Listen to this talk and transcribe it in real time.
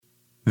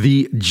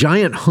The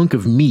giant hunk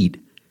of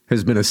meat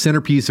has been a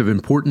centerpiece of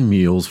important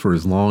meals for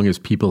as long as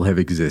people have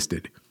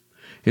existed.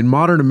 In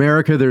modern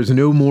America, there's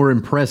no more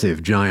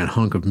impressive giant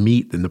hunk of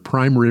meat than the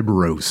prime rib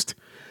roast.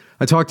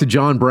 I talked to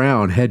John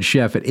Brown, head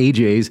chef at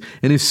AJ's,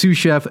 and his sous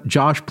chef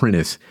Josh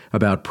Prentice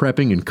about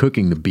prepping and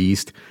cooking the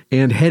beast,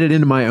 and headed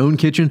into my own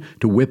kitchen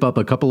to whip up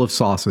a couple of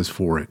sauces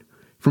for it.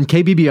 From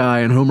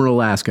KBBI in Homer,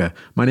 Alaska,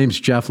 my name's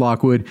Jeff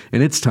Lockwood,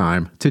 and it's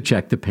time to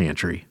check the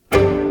pantry.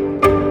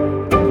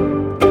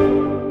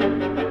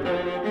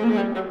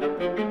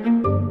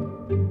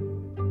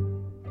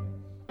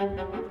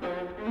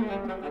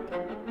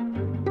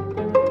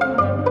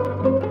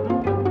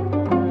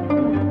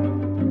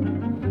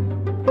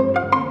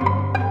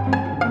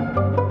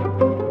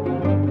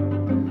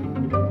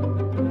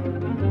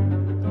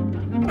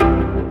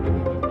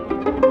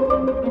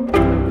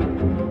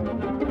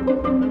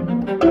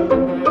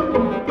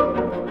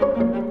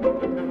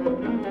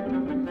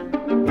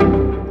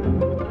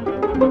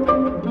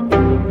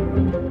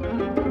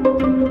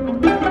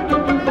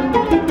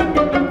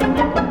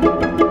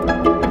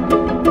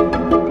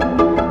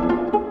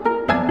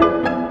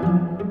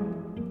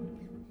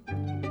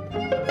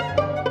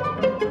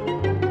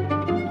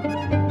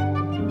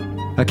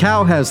 A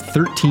cow has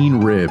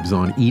 13 ribs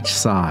on each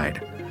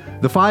side.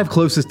 The 5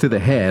 closest to the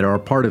head are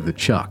part of the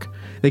chuck.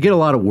 They get a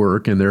lot of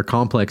work, and they're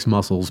complex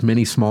muscles,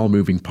 many small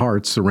moving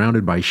parts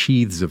surrounded by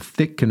sheaths of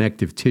thick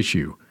connective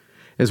tissue.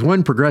 As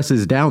one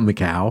progresses down the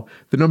cow,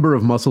 the number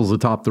of muscles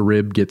atop the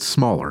rib gets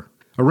smaller.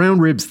 Around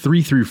ribs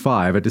 3 through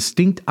 5, a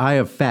distinct eye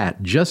of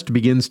fat just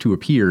begins to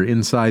appear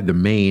inside the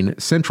main,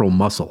 central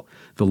muscle,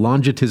 the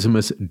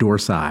longitissimus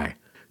dorsi.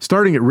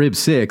 Starting at rib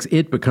 6,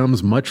 it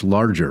becomes much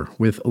larger,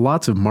 with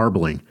lots of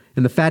marbling,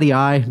 and the fatty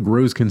eye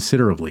grows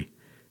considerably.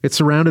 It's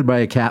surrounded by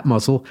a cap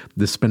muscle,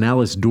 the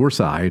spinalis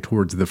dorsi,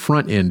 towards the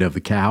front end of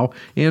the cow,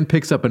 and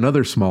picks up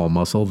another small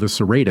muscle, the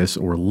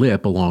serratus, or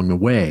lip, along the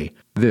way.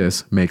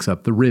 This makes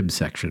up the rib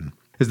section.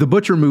 As the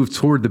butcher moves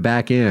toward the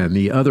back end,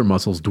 the other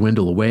muscles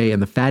dwindle away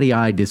and the fatty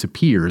eye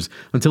disappears,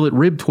 until at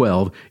rib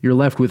 12, you're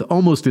left with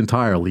almost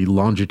entirely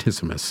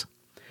longitissimus.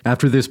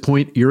 After this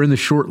point, you're in the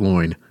short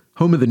loin,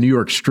 home of the New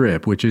York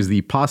strip, which is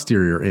the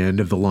posterior end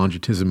of the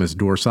longitissimus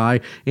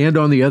dorsi, and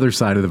on the other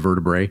side of the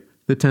vertebrae,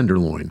 the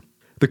tenderloin.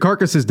 The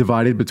carcass is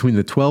divided between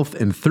the 12th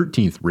and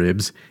 13th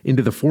ribs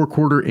into the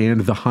forequarter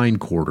and the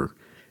hindquarter.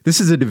 This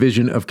is a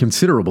division of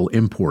considerable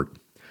import.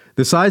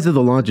 The size of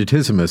the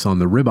longitissimus on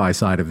the ribeye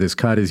side of this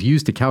cut is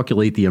used to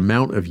calculate the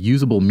amount of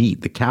usable meat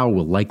the cow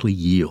will likely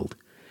yield.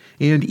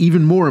 And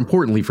even more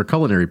importantly for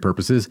culinary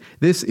purposes,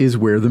 this is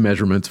where the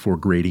measurements for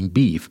grading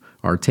beef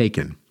are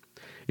taken.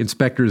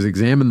 Inspectors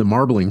examine the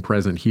marbling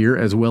present here,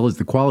 as well as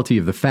the quality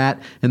of the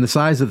fat and the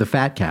size of the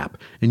fat cap,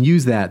 and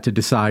use that to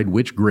decide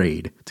which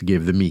grade to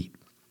give the meat.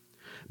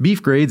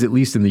 Beef grades, at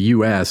least in the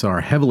U.S.,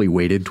 are heavily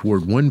weighted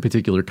toward one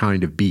particular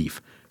kind of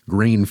beef,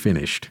 grain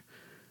finished.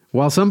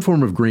 While some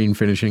form of grain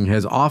finishing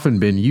has often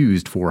been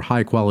used for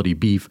high-quality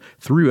beef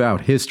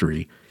throughout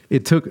history,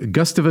 it took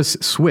Gustavus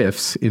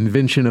Swift's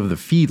invention of the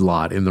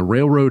feedlot in the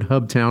railroad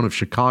hub town of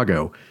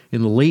Chicago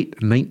in the late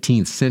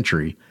 19th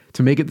century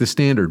to make it the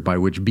standard by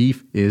which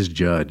beef is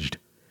judged.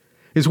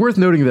 It's worth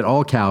noting that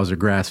all cows are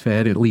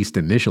grass-fed, at least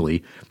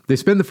initially. They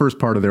spend the first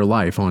part of their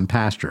life on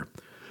pasture.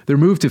 They're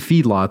moved to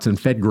feedlots and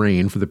fed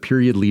grain for the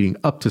period leading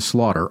up to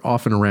slaughter,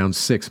 often around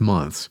 6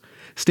 months.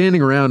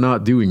 Standing around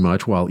not doing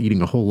much while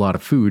eating a whole lot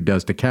of food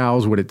does to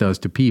cows what it does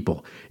to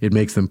people. It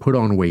makes them put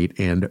on weight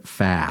and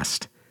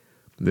fast.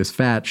 This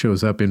fat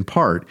shows up in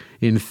part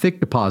in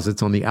thick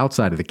deposits on the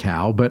outside of the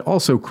cow, but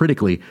also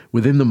critically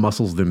within the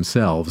muscles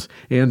themselves,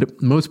 and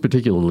most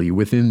particularly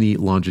within the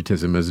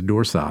longitissimus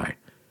dorsi.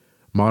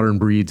 Modern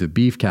breeds of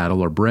beef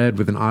cattle are bred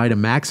with an eye to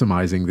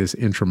maximizing this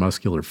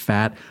intramuscular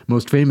fat,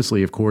 most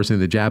famously, of course, in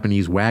the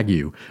Japanese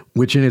Wagyu,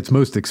 which in its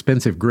most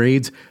expensive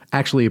grades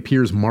actually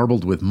appears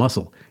marbled with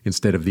muscle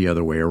instead of the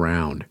other way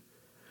around.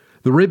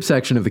 The rib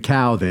section of the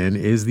cow, then,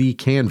 is the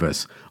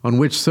canvas on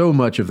which so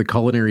much of the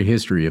culinary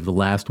history of the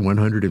last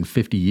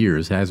 150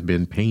 years has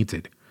been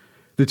painted.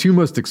 The 2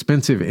 most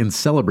expensive and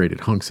celebrated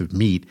hunks of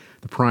meat,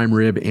 the prime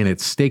rib and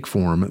its steak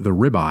form, the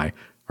ribeye,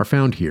 are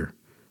found here.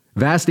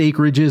 Vast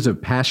acreages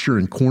of pasture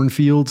and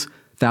cornfields,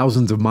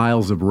 thousands of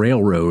miles of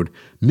railroad,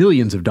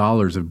 millions of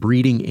dollars of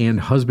breeding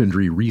and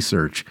husbandry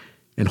research,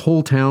 and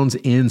whole towns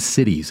and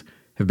cities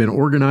have been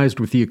organized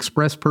with the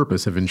express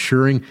purpose of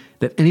ensuring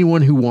that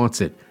anyone who wants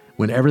it,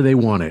 whenever they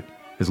want it,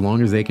 as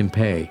long as they can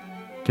pay,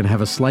 can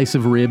have a slice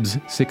of ribs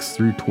 6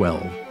 through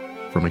 12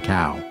 from a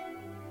cow.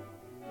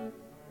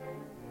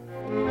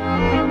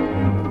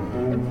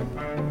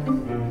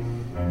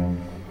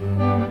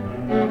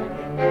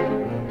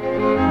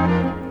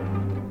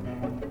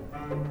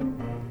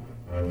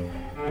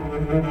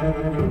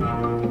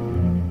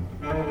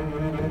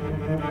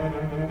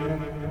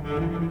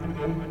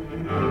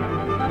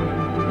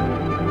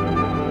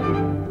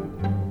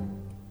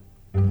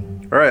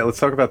 All right, let's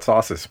talk about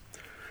sauces.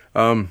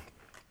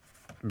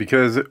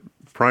 Because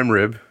prime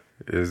rib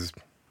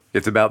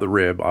it's about the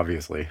rib,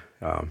 obviously.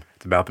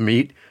 It's about the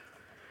meat.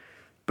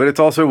 But it's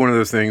also one of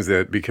those things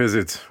that because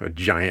it's a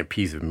giant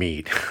piece of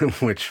meat,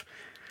 which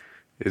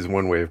is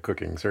one way of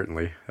cooking,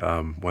 certainly,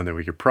 one that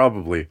we could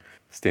probably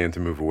stand to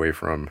move away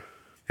from,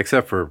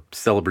 except for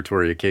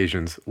celebratory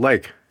occasions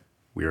like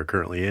we are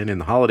currently in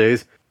the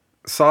holidays.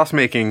 Sauce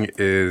making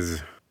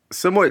is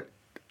somewhat,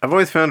 I've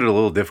always found it a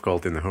little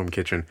difficult in the home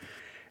kitchen.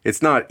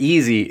 It's not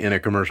easy in a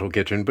commercial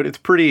kitchen, but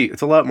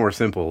it's a lot more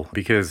simple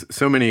because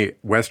so many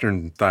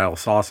Western style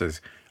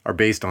sauces are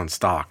based on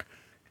stock.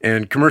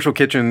 And commercial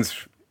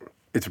kitchens,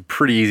 it's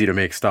pretty easy to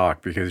make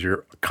stock because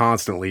you're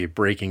constantly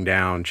breaking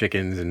down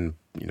chickens and,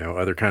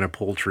 other kind of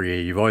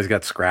poultry. You've always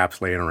got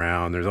scraps laying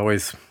around. There's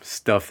always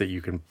stuff that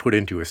you can put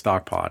into a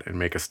stock pot and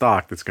make a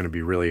stock that's going to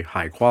be really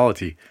high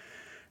quality.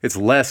 It's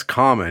less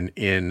common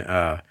in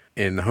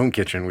the home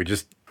kitchen.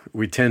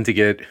 We tend to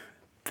get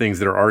things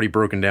that are already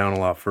broken down a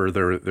lot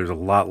further. There's a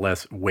lot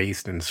less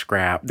waste and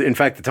scrap. In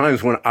fact, the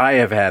times when I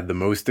have had the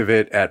most of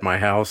it at my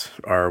house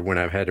are when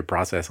I've had to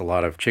process a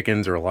lot of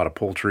chickens or a lot of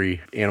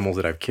poultry animals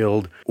that I've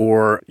killed.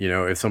 Or,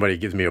 if somebody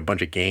gives me a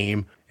bunch of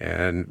game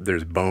and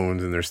there's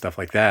bones and there's stuff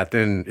like that,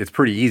 then it's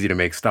pretty easy to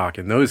make stock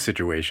in those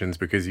situations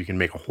because you can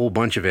make a whole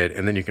bunch of it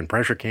and then you can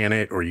pressure can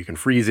it or you can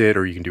freeze it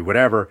or you can do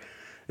whatever.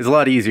 It's a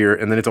lot easier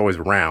and then it's always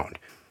around.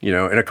 In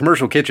a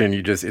commercial kitchen,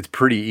 it's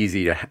pretty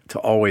easy to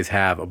always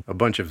have a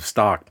bunch of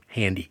stock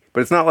handy.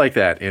 But it's not like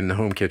that in the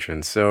home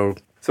kitchen. So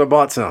I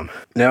bought some.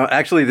 Now,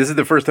 actually, this is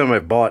the first time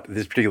I've bought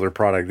this particular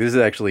product. This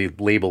is actually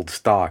labeled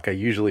stock. I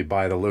usually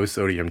buy the low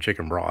sodium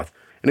chicken broth,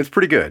 and it's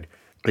pretty good.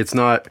 It's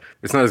not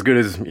as good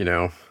as,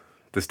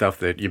 the stuff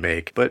that you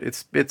make, but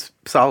it's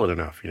solid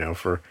enough,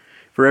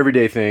 for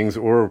everyday things,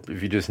 or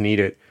if you just need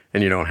it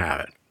and you don't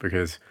have it,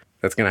 because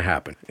that's going to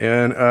happen.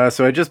 And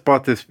so I just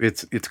bought this.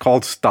 It's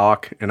called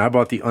stock, and I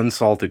bought the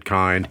unsalted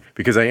kind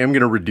because I am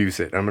going to reduce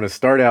it. I'm going to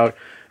start out.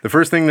 The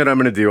first thing that I'm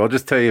going to do, I'll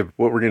just tell you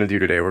what we're going to do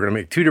today. We're going to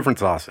make two different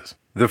sauces.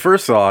 The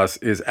first sauce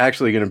is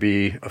actually going to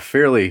be a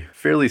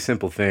fairly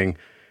simple thing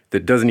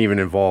that doesn't even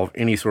involve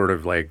any sort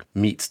of like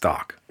meat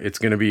stock. It's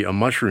going to be a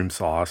mushroom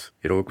sauce.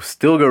 It'll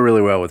still go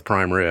really well with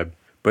prime rib,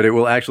 but it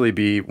will actually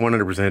be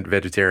 100%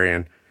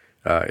 vegetarian.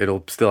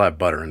 It'll still have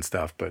butter and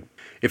stuff, but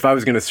if I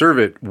was going to serve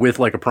it with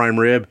like a prime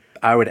rib,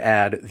 I would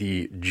add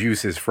the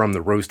juices from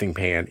the roasting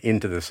pan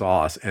into the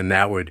sauce, and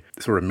that would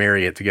sort of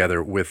marry it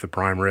together with the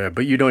prime rib,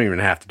 but you don't even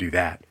have to do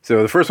that.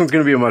 So the first one's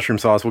going to be a mushroom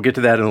sauce. We'll get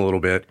to that in a little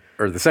bit,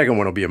 or the second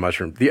one will be a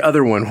mushroom. The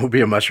other one will be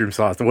a mushroom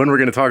sauce. The one we're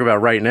going to talk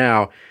about right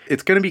now,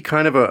 it's going to be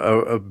kind of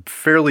a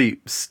fairly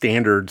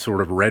standard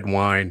sort of red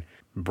wine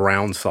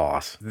brown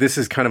sauce. This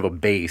is kind of a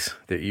base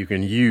that you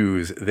can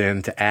use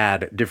then to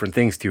add different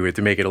things to it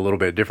to make it a little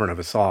bit different of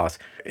a sauce.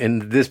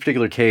 In this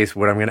particular case,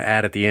 what I'm going to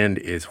add at the end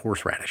is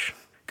horseradish,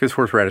 because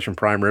horseradish and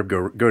prime rib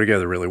go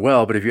together really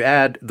well. But if you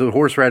add the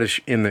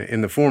horseradish in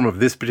the form of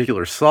this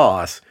particular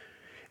sauce,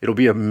 it'll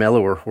be a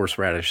mellower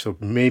horseradish. So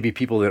maybe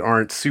people that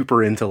aren't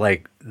super into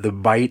like the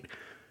bite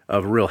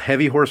of real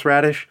heavy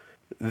horseradish,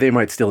 they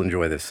might still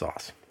enjoy this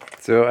sauce.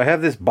 So I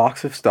have this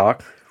box of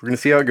stock. We're going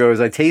to see how it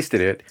goes. I tasted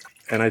it.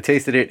 And I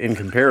tasted it in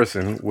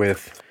comparison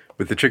with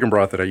the chicken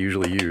broth that I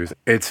usually use.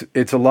 It's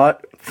a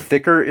lot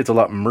thicker, it's a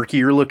lot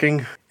murkier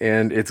looking,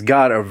 and it's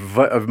got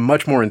a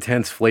much more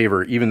intense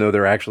flavor, even though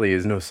there actually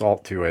is no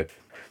salt to it.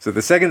 So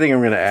the second thing I'm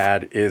going to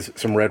add is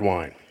some red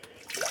wine.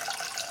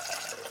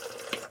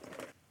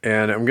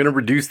 And I'm going to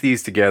reduce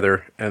these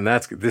together, and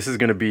this is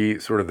going to be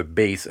sort of the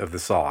base of the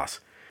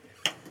sauce.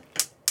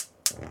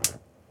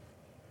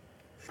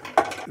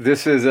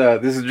 This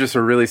is just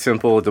a really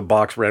simple, it's a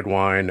box red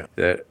wine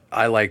that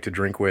I like to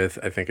drink with.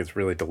 I think it's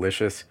really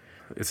delicious.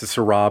 It's a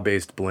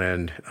Syrah-based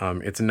blend.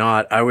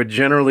 I would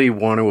generally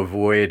want to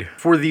avoid,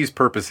 for these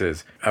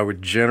purposes, I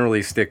would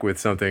generally stick with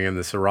something in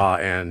the Syrah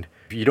end.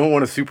 You don't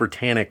want a super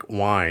tannic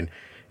wine.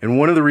 And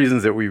one of the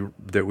reasons that we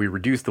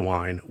reduce the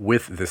wine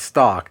with the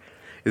stock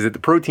is that the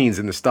proteins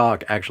in the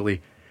stock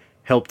actually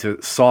help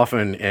to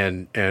soften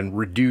and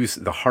reduce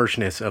the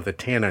harshness of the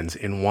tannins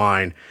in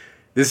wine.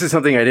 This is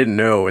something I didn't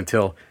know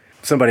until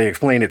somebody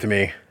explained it to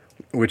me,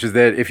 which is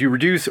that if you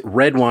reduce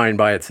red wine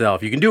by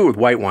itself, you can do it with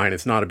white wine.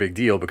 It's not a big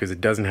deal because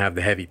it doesn't have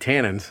the heavy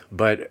tannins.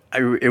 But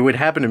it would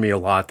happen to me a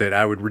lot that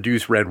I would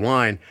reduce red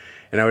wine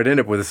and I would end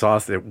up with a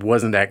sauce that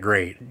wasn't that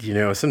great.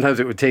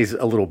 Sometimes it would taste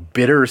a little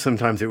bitter.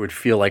 Sometimes it would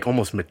feel like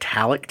almost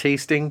metallic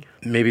tasting.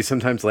 Maybe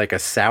sometimes like a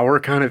sour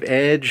kind of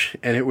edge.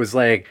 And it was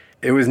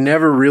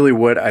never really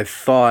what I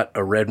thought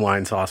a red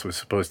wine sauce was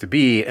supposed to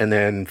be. And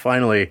then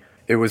finally,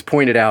 it was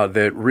pointed out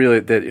that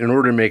in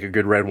order to make a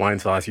good red wine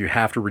sauce, you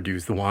have to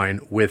reduce the wine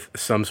with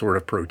some sort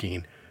of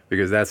protein,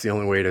 because that's the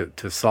only way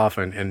to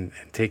soften and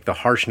take the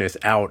harshness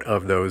out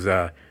of those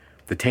the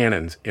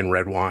tannins in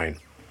red wine.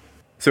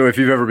 So if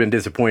you've ever been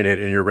disappointed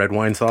in your red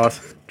wine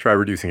sauce, try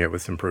reducing it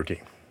with some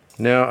protein.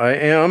 Now I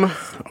am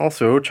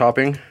also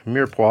chopping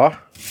mirepoix,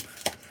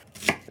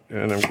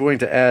 and I'm going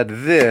to add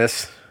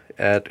this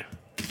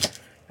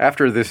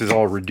after this is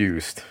all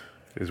reduced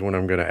is when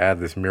I'm going to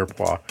add this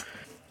mirepoix,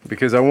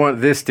 because I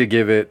want this to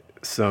give it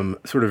some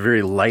sort of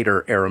very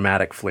lighter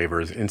aromatic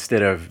flavors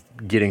instead of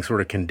getting sort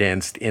of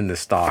condensed in the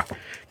stock.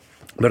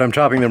 But I'm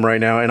chopping them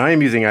right now, and I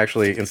am using,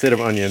 actually, instead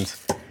of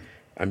onions,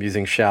 I'm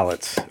using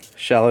shallots.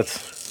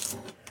 Shallots,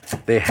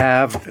 they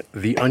have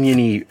the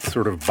oniony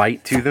sort of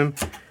bite to them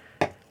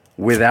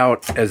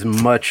without as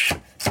much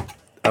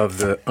of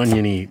the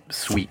oniony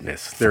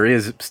sweetness. There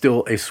is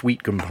still a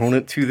sweet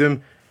component to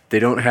them. They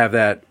don't have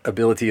that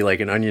ability like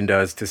an onion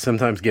does to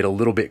sometimes get a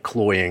little bit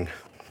cloying.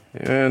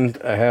 And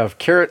I have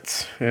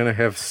carrots and I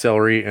have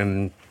celery,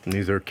 and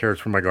these are carrots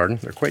from my garden.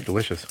 They're quite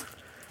delicious.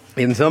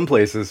 In some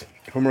places,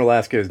 Homer,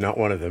 Alaska is not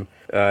one of them.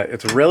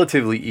 It's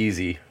relatively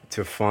easy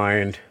to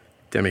find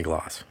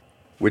demi-glace,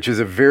 which is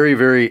a very,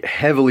 very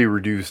heavily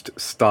reduced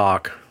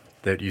stock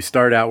that you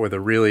start out with a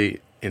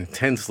really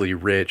intensely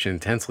rich,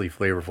 intensely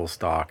flavorful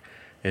stock,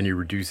 and you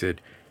reduce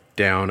it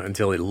down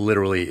until it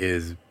literally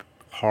is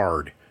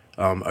hard.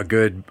 A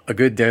good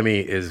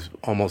demi is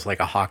almost like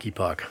a hockey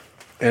puck.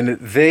 And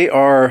they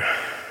are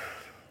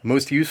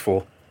most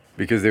useful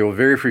because they will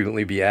very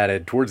frequently be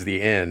added towards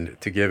the end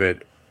to give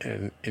it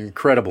an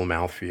incredible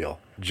mouthfeel.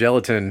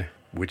 Gelatin,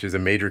 which is a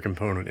major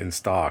component in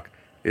stock,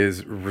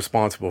 is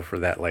responsible for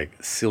that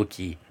like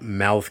silky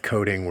mouth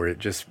coating where it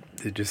just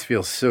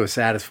feels so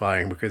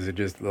satisfying because it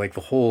just like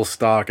the whole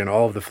stock and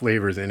all of the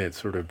flavors in it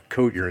sort of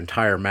coat your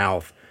entire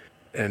mouth.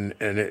 And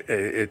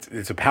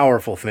it's a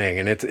powerful thing,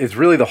 and it's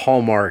really the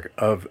hallmark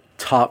of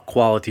top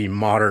quality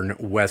modern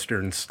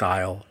Western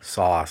style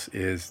sauce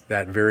is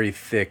that very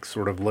thick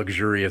sort of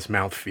luxurious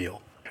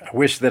mouthfeel. I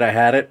wish that I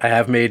had it. I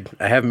have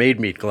made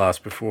meat gloss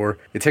before.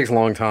 It takes a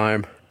long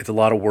time. It's a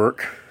lot of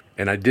work,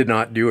 and I did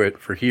not do it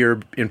for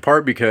here in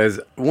part because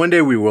one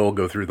day we will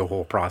go through the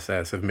whole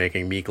process of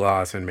making meat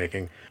gloss and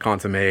making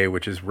consommé,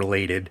 which is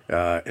related,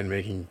 and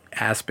making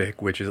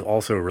aspic, which is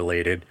also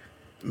related.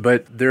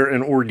 But they're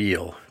an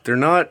ordeal. They're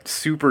not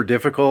super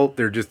difficult.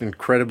 They're just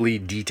incredibly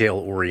detail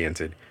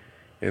oriented.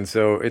 And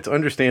so it's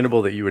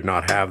understandable that you would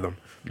not have them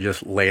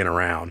just laying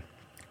around.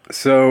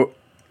 So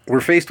we're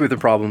faced with the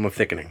problem of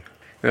thickening.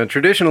 Now,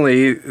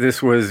 traditionally,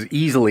 this was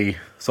easily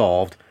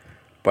solved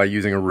by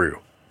using a roux.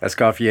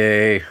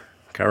 Escoffier,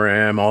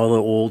 Carême, all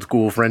the old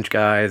school French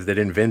guys that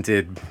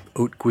invented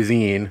haute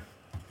cuisine,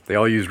 they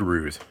all used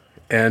roux.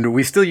 And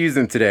we still use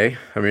them today.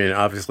 I mean,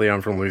 obviously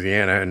I'm from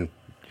Louisiana, and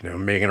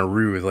making a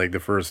roux is like the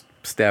first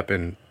step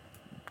in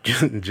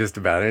just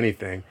about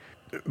anything.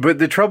 But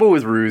the trouble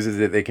with roux is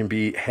that they can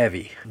be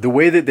heavy. The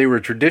way that they were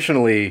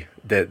traditionally,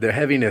 that the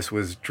heaviness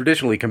was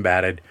traditionally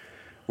combated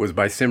was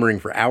by simmering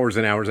for hours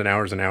and hours and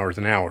hours and hours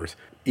and hours.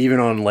 Even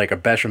on like a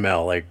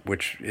bechamel,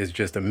 which is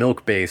just a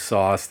milk-based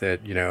sauce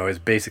that, is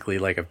basically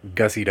like a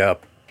gussied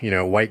up,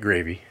 white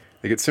gravy.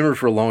 They get simmered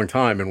for a long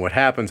time, and what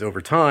happens over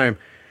time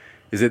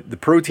is that the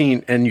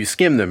protein, and you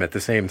skim them at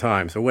the same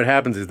time. So what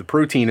happens is the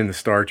protein in the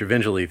starch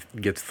eventually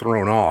gets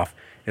thrown off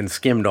and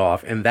skimmed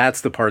off, and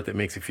that's the part that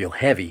makes it feel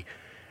heavy.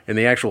 And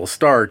the actual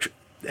starch,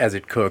 as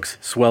it cooks,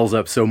 swells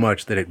up so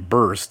much that it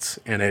bursts,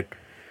 and it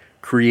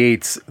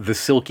creates the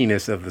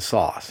silkiness of the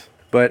sauce.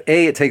 But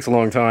A, it takes a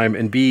long time,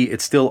 and B,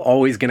 it's still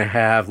always going to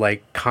have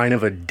like kind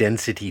of a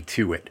density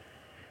to it.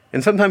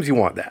 And sometimes you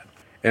want that.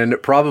 And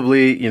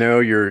probably,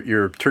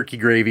 your turkey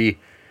gravy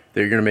that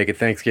you're going to make at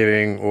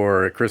Thanksgiving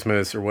or at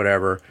Christmas or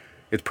whatever,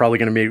 it's probably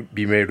going to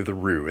be made with a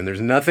roux. And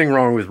there's nothing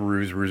wrong with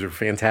roux. Roux are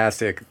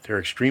fantastic. They're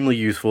extremely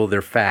useful.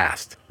 They're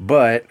fast.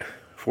 But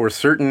for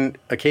certain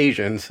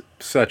occasions,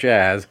 such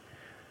as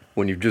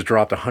when you've just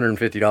dropped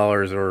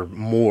 $150 or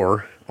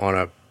more on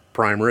a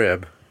prime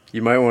rib,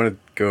 you might want to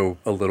go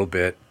a little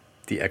bit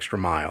the extra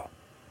mile.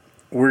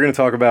 We're going to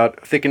talk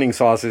about thickening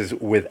sauces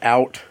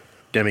without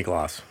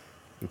demi-glace.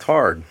 It's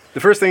hard. The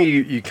first thing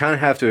you kind of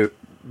have to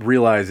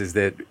realize is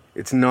that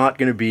it's not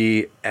going to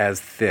be as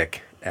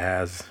thick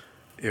as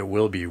it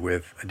will be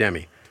with a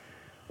demi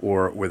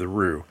or with a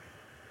roux.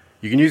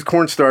 You can use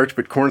cornstarch,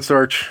 but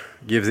cornstarch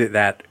gives it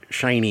that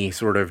shiny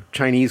sort of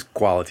Chinese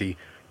quality.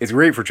 It's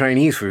great for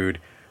Chinese food,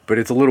 but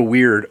it's a little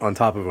weird on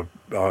top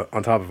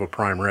of a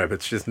prime rib.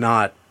 It's just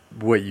not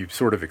what you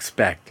sort of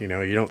expect. You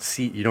don't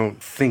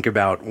think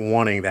about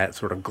wanting that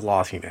sort of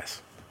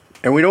glossiness.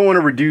 And we don't want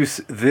to reduce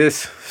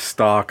this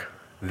stock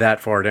that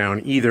far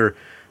down either,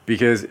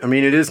 because it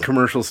is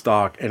commercial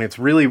stock and it's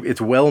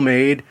well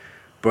made,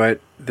 but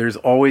there's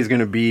always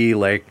going to be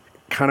like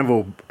kind of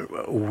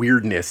a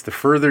weirdness. The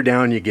further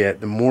down you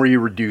get, the more you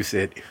reduce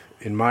it.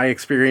 In my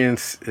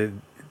experience,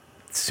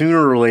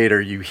 sooner or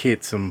later you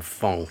hit some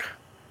funk.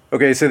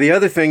 Okay, so the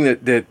other thing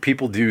that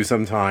people do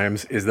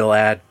sometimes is they'll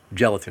add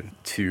gelatin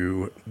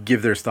to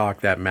give their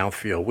stock that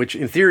mouthfeel, which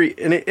in theory,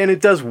 and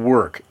it does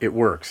work. It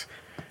works.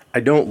 I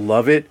don't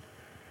love it,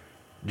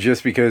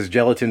 just because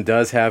gelatin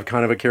does have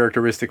kind of a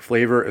characteristic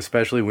flavor,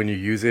 especially when you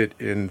use it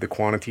in the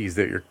quantities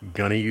that you're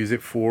gonna use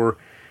it for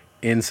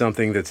in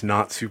something that's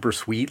not super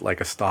sweet, like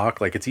a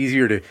stock. Like it's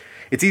easier to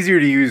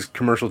use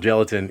commercial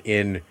gelatin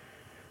in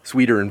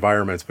sweeter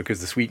environments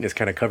because the sweetness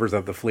kind of covers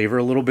up the flavor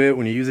a little bit.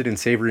 When you use it in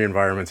savory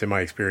environments, in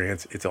my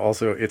experience, it's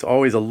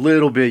always a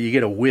little bit, you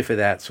get a whiff of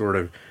that sort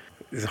of,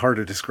 it's hard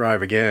to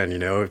describe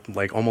again,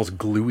 like almost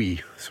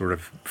gluey sort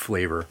of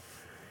flavor.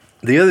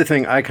 The other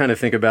thing I kind of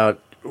think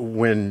about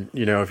when,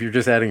 if you're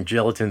just adding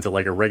gelatin to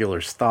like a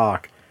regular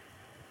stock,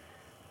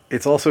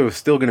 it's also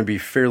still going to be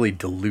fairly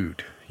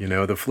dilute. You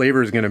know, the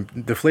flavor is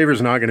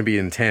not going to be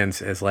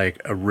intense as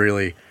like a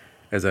really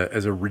as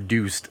a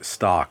reduced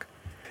stock.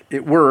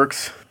 It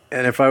works,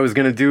 and if I was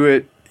going to do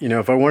it, you know,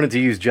 if I wanted to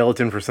use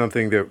gelatin for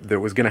something that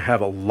was going to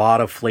have a lot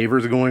of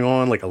flavors going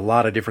on, like a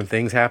lot of different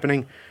things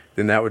happening,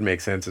 then that would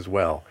make sense as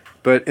well.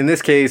 But in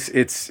this case,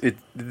 this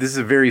is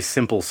a very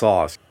simple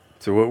sauce.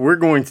 So what we're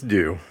going to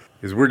do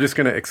is we're just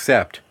going to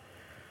accept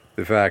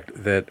the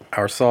fact that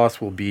our sauce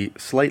will be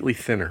slightly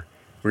thinner.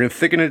 We're going to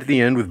thicken it at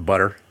the end with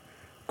butter,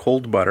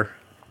 cold butter.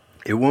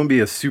 It won't be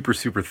a super,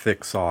 super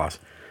thick sauce,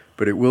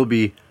 but it'll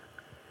be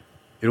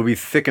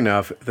thick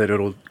enough that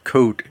it'll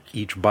coat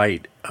each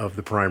bite of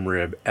the prime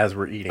rib as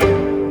we're eating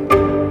it.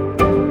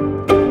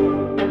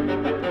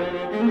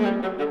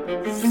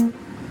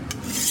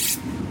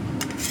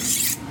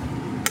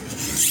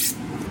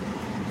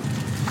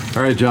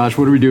 All right, Josh,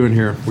 what are we doing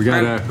here? We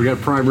got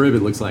prime rib,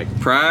 it looks like.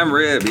 Prime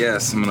rib,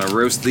 yes. I'm gonna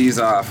roast these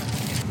off.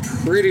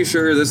 Pretty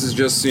sure this is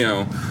just,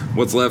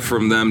 what's left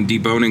from them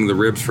deboning the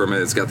ribs from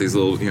it. It's got these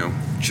little,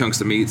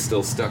 chunks of meat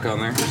still stuck on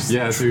there.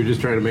 Yeah, so you're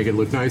just trying to make it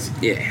look nice?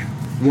 Yeah.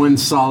 One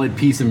solid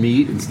piece of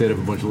meat instead of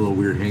a bunch of little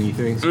weird hangy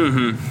things?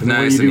 Mm-hmm. And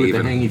nice what do you do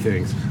and with the hangy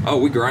things? Oh,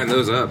 we grind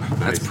those up. Nice.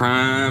 That's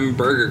prime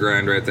burger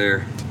grind right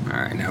there. All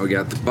right, now we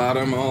got the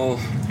bottom all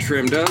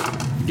trimmed up.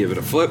 Give it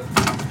a flip.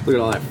 Look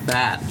at all that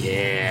fat.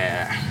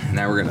 Yeah.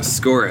 Now we're gonna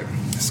score it.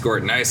 Score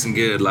it nice and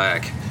good,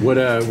 like.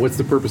 What's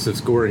the purpose of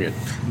scoring it?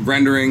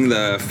 Rendering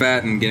the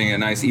fat and getting a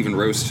nice even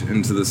roast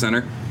into the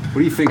center. What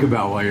do you think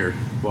about while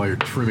you're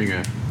trimming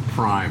a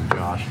prime,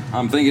 Josh?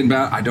 I'm thinking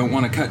about, I don't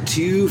want to cut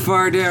too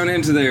far down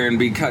into there and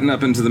be cutting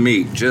up into the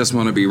meat. Just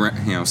want to be,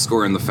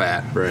 scoring the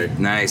fat. Right.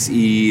 Nice,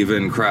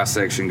 even cross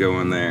section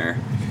going there.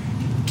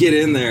 Get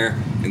in there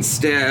and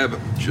stab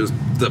just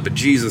the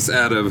bejesus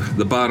out of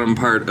the bottom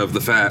part of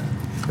the fat.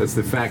 That's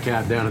the fat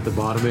cap down at the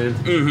bottom end?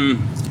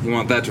 Mm-hmm. You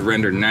want that to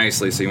render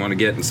nicely, so you want to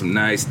get some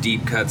nice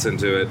deep cuts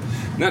into it.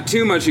 Not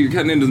too much you're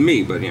cutting into the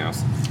meat, but,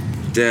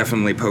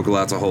 definitely poke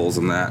lots of holes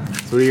in that.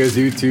 So what do you guys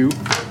do, two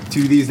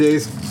these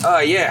days?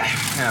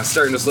 Yeah,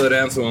 starting to slow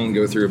down, so we'll only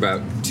go through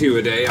about 2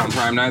 a day on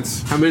prime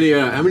nights. How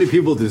many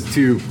people does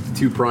two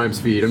primes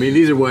feed? I mean,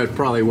 these are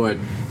probably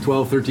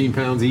 12, 13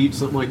 pounds each,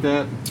 something like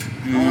that?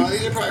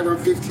 These are probably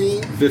around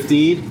 15.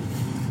 15?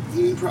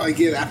 You probably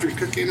get, after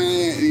cooking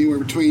it, anywhere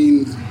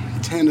between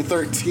 10 to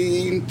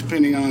 13,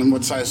 depending on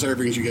what size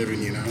servings you're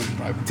giving,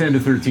 Probably 10 to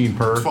 13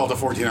 per? 12 to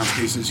 14 ounce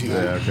pieces,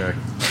 Yeah, okay.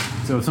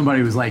 So if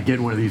somebody was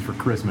getting one of these for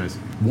Christmas,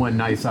 one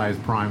nice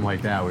sized prime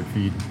like that would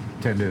feed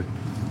 10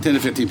 to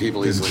 15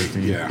 people easily.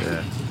 15,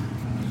 yeah.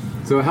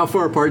 So how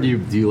far apart do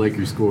you like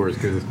your scores?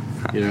 Because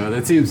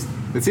that seems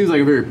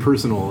like a very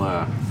personal.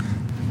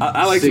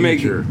 I like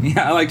signature.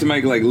 I like to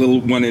make like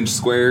little 1-inch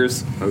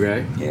squares.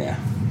 Okay. Yeah.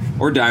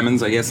 Or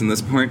diamonds, I guess, in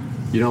this point.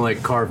 You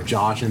don't carve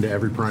Josh into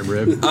every prime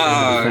rib?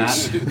 Now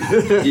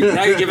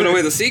you're giving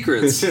away the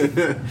secrets.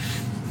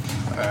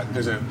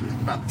 There's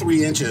about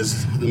 3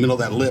 inches in the middle of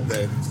that lip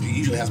that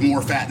usually has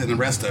more fat than the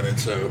rest of it,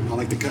 so I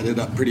like to cut it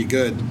up pretty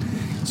good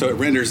so it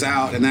renders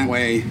out, and that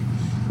way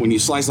when you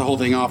slice the whole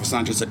thing off, it's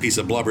not just a piece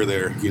of blubber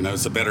there.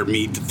 It's a better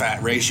meat to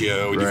fat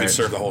ratio, and you can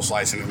serve the whole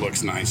slice and it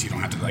looks nice. You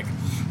don't have to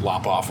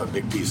lop off a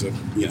big piece of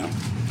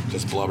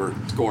just blubber.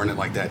 Scoring it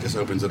like that just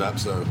opens it up,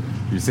 so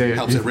it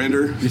helps it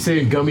render. You're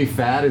saying gummy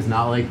fat is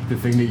not the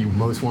thing that you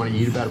most want to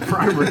eat about a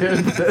prime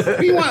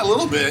rib? You want a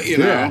little bit,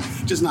 Yeah.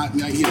 just not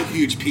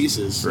huge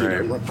pieces.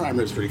 Right. Prime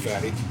rib's pretty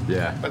fatty.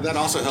 Yeah. But that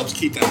also helps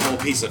keep that whole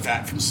piece of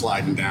fat from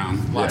sliding down.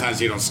 A lot of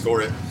times you don't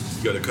score it,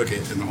 you go to cook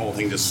it, and the whole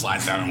thing just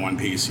slides down in one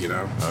piece,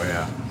 Oh,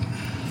 yeah.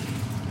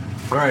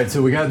 All right,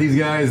 so we got these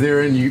guys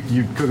there, and you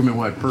cook them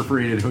in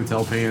perforated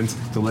hotel pans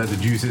to let the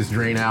juices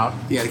drain out?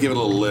 Yeah, to give it a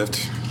little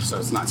lift, so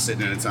it's not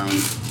sitting in its own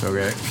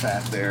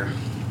fat there.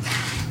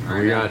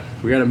 We got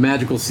a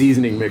magical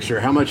seasoning mixture.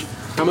 How much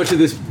of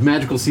this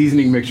magical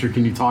seasoning mixture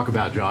can you talk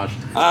about, Josh?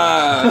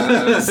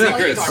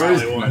 Secrets.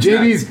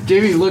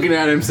 JB's looking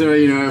at him, so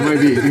he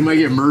might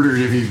get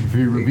murdered if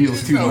he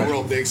reveals too much. No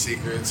real big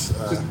secrets.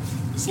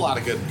 There's a lot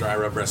of good dry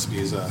rub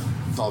recipes.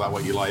 It's all about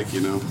what you like,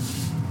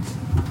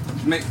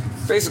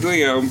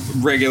 Basically,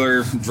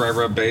 regular dry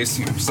rub base,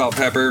 salt,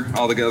 pepper,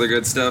 all the other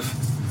good stuff.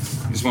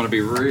 You just want to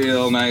be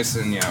real nice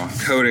and,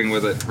 coating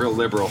with it, real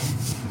liberal.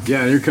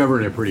 Yeah, you're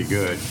covering it pretty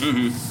good.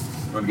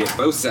 Mm-hmm. Want to get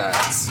both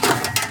sides.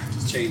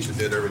 It's changed a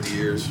bit over the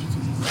years,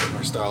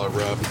 our style of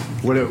rub.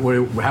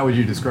 How would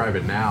you describe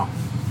it now?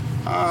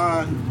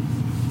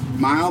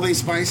 Mildly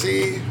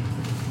spicy,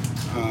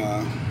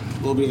 a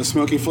little bit of a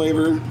smoky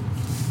flavor.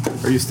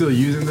 Are you still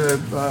using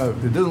it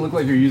doesn't look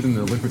like you're using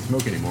the liquid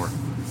smoke anymore.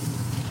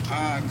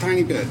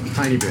 Tiny bit.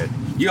 Tiny bit.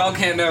 You all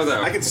can't know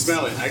though. I can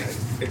smell it.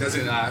 It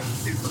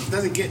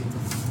doesn't get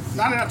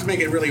not enough to make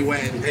it really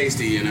wet and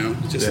pasty,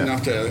 just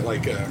enough to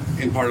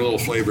impart a little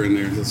flavor in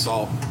there, the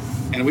salt.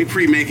 And we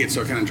pre-make it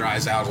so it kind of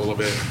dries out a little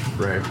bit.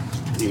 Right.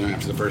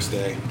 After the first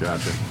day.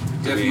 Gotcha.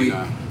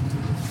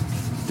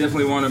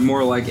 Definitely want it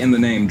more like in the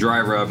name,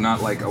 dry rub,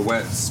 not like a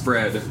wet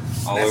spread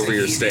all over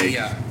your steak.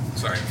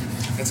 Sorry.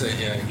 That's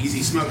an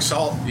easy smoked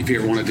salt if you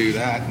ever want to do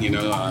that.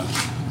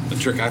 The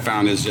trick I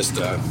found is just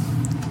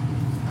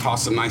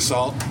toss some nice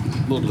salt,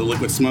 a little bit of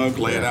liquid smoke,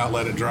 lay it out,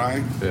 let it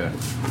dry. Yeah.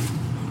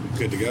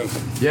 Good to go.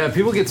 Yeah,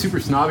 people get super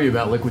snobby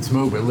about liquid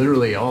smoke, but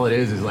literally all it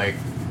is like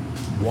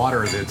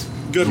water that's...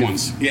 Good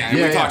ones. Yeah,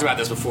 and we talked about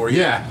this before.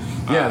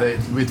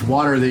 It's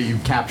water that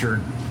you've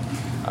captured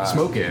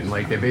smoke in.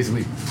 Like, they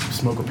basically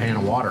smoke a pan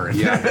of water.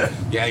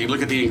 Yeah, you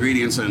look at the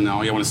ingredients and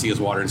all you want to see is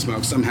water and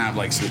smoke. Some have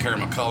like some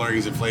caramel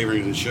colorings and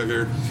flavorings and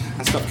sugar.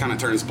 That stuff kind of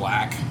turns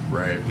black.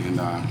 Right. And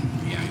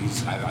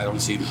I don't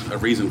see a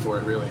reason for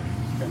it really.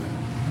 Kind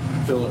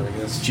of filler, I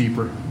guess.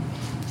 Cheaper.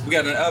 We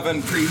got an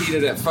oven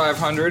preheated at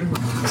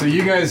 500. So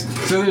you guys,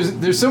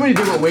 there's so many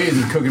different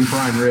ways of cooking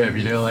prime rib,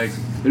 you know, like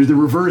there's the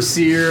reverse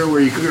sear where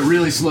you cook it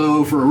really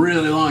slow for a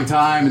really long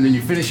time and then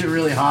you finish it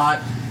really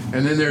hot.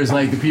 And then there's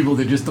like the people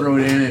that just throw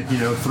it in at,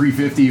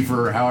 350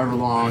 for however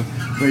long.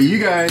 But you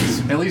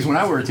guys, at least when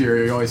I worked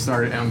here, you always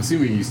started, I'm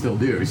assuming you still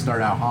do, you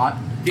start out hot?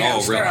 Yeah,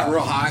 we'll start out real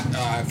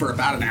hot for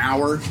about an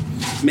hour,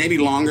 maybe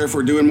longer if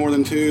we're doing more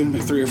than 2,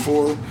 like 3 or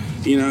 4,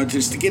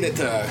 just to get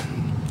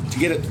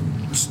it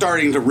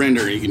starting to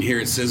render. You can hear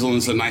it sizzling.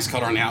 It's a nice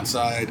color on the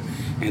outside.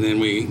 And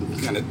then we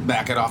kind of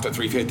back it off to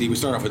 350. We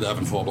start off with the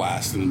oven full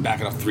blast and then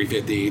back it off to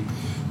 350.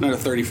 Another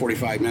 30,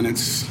 45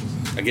 minutes.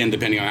 Again,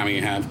 depending on how many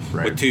you have.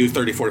 Right. With 2,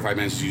 30, 45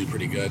 minutes is usually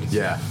pretty good.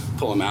 Yeah.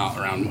 Pull them out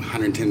around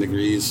 110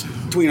 degrees.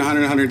 Between 100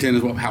 and 110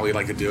 is how we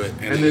like to do it.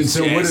 And then,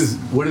 so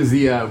what is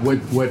the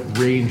what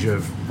range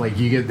of, like,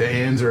 you get the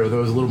ends, or are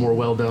those a little more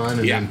well done,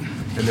 and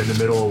then the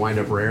middle will wind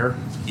up rare?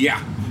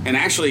 Yeah. And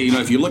actually,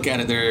 if you look at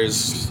it,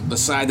 there's the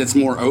side that's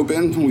more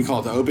open, we call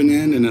it the open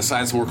end, and the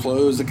side that's more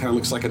closed. It kind of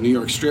looks like a New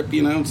York strip,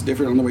 it's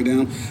different on the way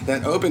down.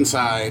 That open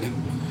side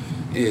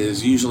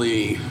is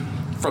usually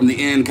from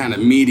the end kind of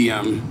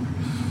medium,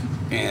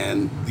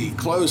 and the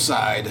closed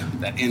side,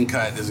 that end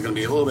cut, is going to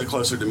be a little bit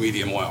closer to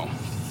medium well.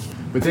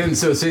 But then,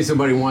 so say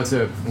somebody wants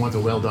a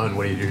well done,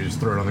 what do you do? Just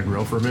throw it on the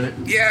grill for a minute?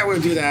 Yeah,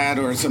 we'll do that,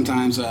 or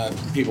sometimes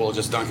people will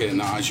just dunk it in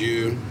the au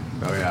jus.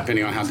 Oh yeah.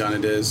 Depending on how done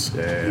it is.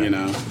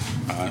 Yeah.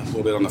 A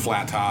little bit on the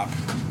flat top.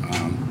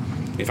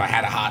 If I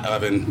had a hot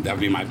oven, that would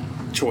be my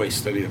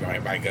choice. That would be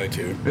my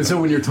go-to. And so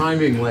when you're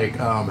timing, like,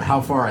 how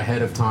far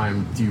ahead of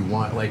time do you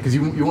want, like, because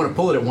you want to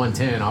pull it at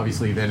 110,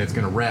 obviously, then it's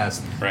going to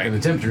rest, right, and the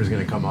temperature is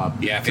going to come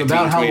up. Yeah, 15,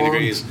 so 20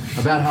 degrees.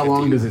 About how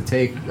long does it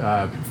take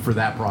for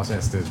that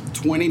process to?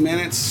 20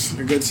 minutes,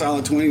 a good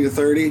solid 20 to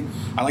 30.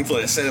 I like to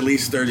let it set at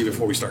least 30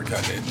 before we start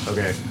cutting it.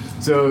 Okay,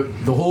 so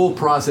the whole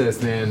process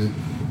then,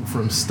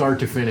 from start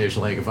to finish,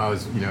 like if I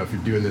was, if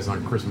you're doing this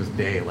on Christmas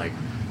Day, like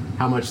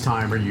how much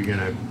time are you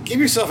gonna give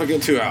yourself? A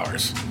good 2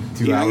 hours.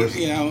 2 hours.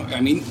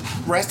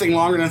 Resting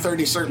longer than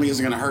 30 certainly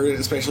isn't going to hurt it,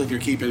 especially if you're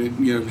keeping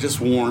it, just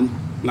warm,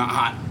 not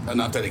hot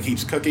enough that it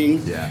keeps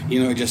cooking. Yeah.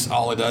 Just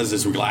all it does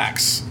is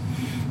relax.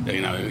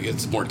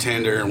 It's more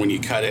tender, and when you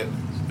cut it,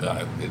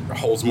 it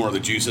holds more of the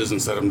juices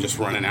instead of them just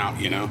running out.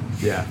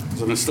 Yeah.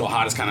 So when it's still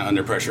hot, it's kind of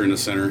under pressure in the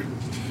center.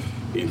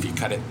 If you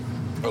cut it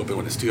open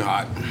when it's too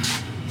hot.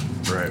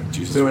 Right.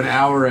 So an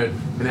hour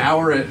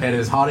at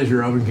as hot as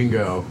your oven can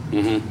go,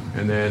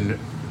 and then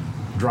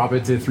drop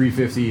it to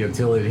 350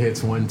 until it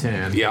hits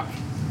 110. Yeah,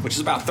 which is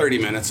about 30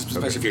 minutes,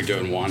 especially if you're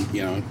doing one.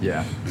 Yeah.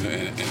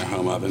 In a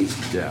home oven.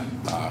 Yeah.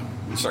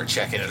 Start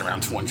checking it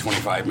around 20,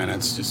 25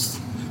 minutes,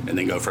 and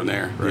then go from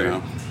there.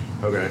 Right.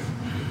 Okay.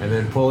 And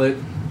then pull it,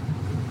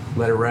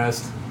 let it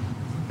rest,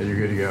 and you're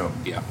good to go.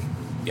 Yeah.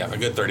 Yeah. A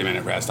good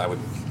 30-minute rest, I would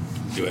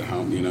do at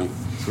home.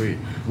 Sweet.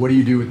 What do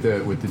you do with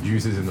the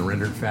juices and the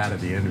rendered fat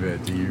at the end of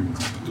it? Do you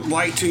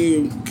like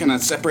to kind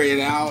of separate it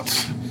out?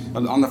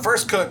 On the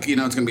first cook, it's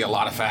going to be a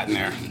lot of fat in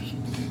there.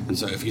 And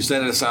so if you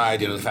set it aside,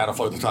 the fat will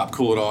float to the top,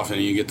 cool it off,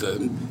 and you get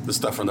the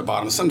stuff from the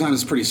bottom.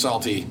 Sometimes it's pretty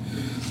salty,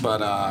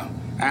 but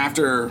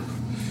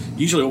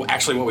usually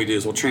actually what we do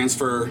is we'll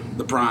transfer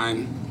the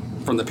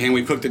prime from the pan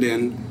we cooked it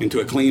in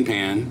into a clean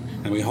pan,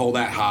 and we hold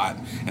that hot,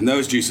 and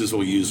those juices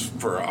we'll use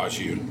for our au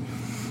jus.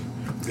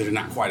 They're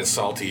not quite as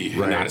salty, and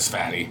not as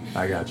fatty.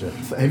 I gotcha.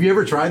 Have you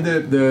ever tried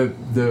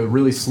the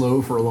really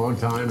slow for a long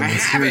time? I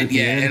haven't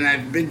yet, and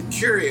I've been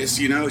curious.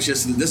 It's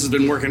just this has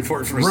been working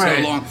for so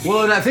long.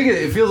 Well, and I think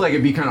it feels like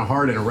it'd be kind of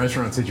hard in a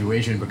restaurant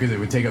situation because it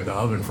would take up the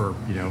oven for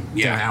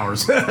 10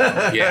 hours.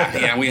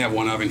 yeah. We have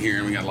one oven here,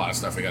 and we got a lot of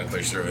stuff we got to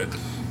push through it.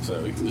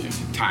 So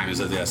time is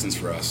of the essence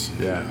for us.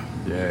 Yeah.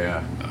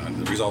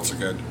 The results are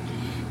good.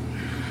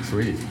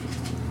 Sweet.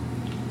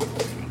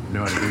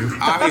 Know how to do.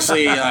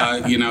 Obviously,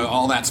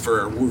 all that's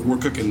for we're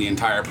cooking the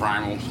entire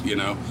primal.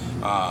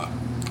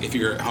 If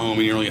you're at home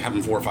and you're only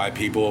having 4 or 5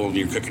 people and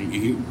you're cooking,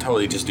 you can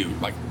totally just do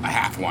like a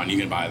half one. You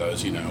can buy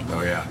those.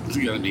 Oh yeah. It's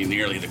going to be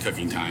nearly the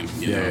cooking time.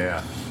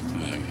 Yeah.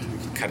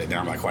 Cut it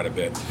down by quite a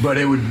bit. But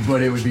it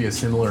would be a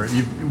similar.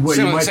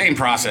 Same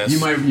process.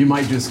 You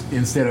might just,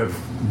 instead of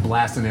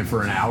blasting it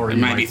for an hour, it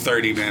might be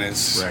 30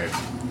 minutes. Right.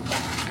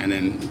 And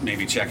then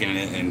maybe checking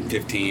it in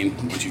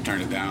 15 once you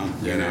turn it down.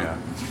 Yeah.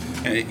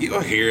 And you'll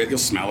hear it, you'll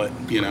smell it,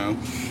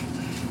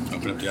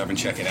 Open up the oven,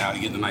 check it out.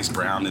 You get the nice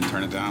brown, then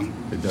turn it down.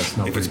 It does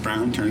smell If it's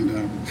brown, turn it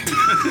down.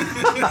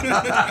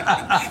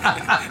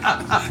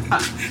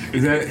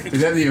 Is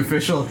that the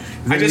official?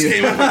 I just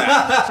came up with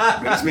that.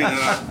 I just made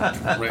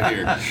that up right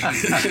here.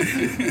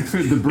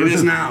 The birth It is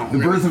of, now. The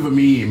birth of a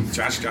meme.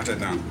 Josh got that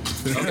down.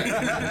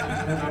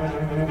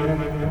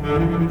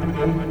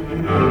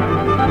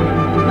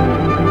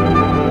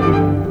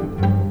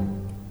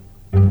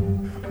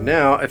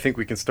 Now I think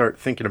we can start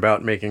thinking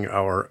about making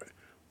our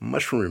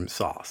mushroom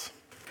sauce.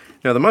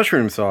 Now the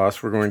mushroom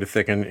sauce we're going to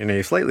thicken in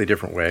a slightly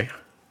different way.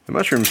 The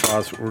mushroom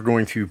sauce, we're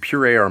going to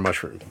puree our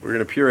mushrooms. We're going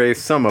to puree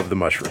some of the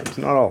mushrooms,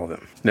 not all of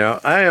them. Now,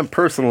 I am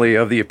personally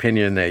of the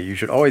opinion that you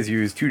should always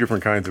use 2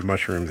 different kinds of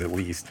mushrooms at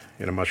least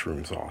in a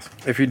mushroom sauce.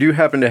 If you do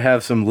happen to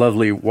have some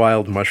lovely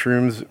wild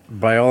mushrooms,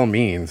 by all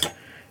means,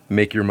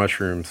 make your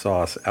mushroom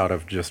sauce out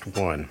of just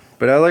one.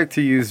 But I like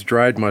to use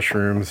dried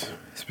mushrooms.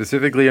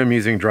 Specifically, I'm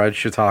using dried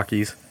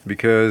shiitakes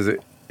because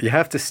you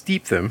have to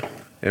steep them.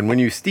 And when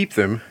you steep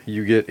them,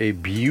 you get a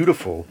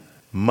beautiful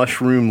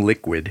mushroom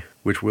liquid,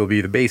 which will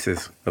be the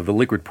basis of the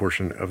liquid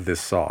portion of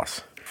this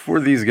sauce. For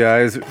these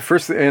guys,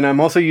 first, and I'm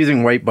also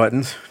using white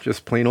buttons,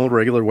 just plain old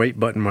regular white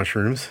button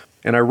mushrooms,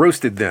 and I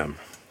roasted them.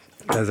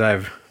 As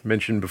I've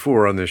mentioned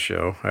before on this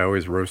show, I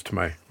always roast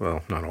my,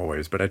 well, not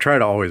always, but I try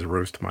to always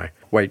roast my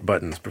white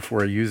buttons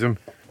before I use them.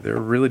 They're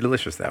really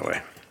delicious that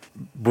way.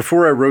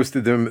 Before I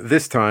roasted them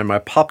this time, I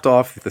popped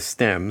off the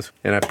stems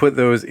and I put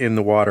those in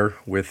the water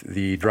with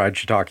the dried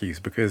shiitakes,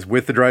 because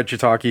with the dried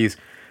shiitakes,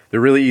 they're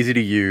really easy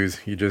to use.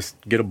 You just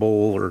get a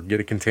bowl or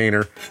get a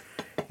container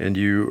and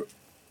you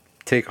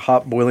take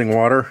hot boiling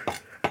water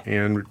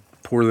and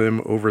pour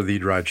them over the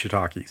dried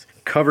shiitakes.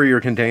 Cover your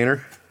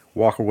container,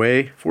 walk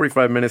away.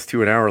 45 minutes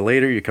to an hour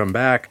later, you come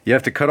back. You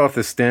have to cut off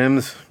the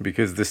stems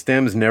because the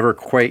stems never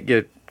quite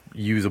get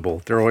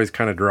usable. They're always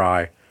kind of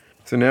dry.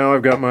 So now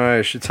I've got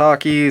my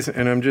shiitakes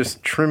and I'm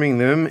just trimming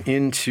them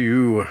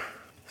into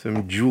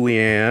some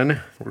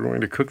julienne. We're going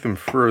to cook them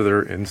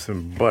further in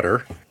some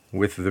butter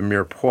with the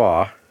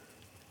mirepoix.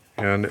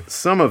 And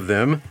some of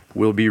them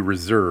will be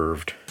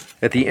reserved.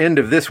 At the end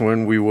of this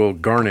one, we will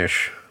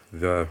garnish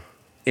the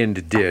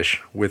end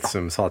dish with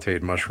some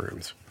sauteed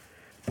mushrooms.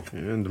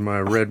 And my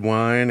red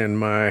wine and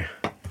my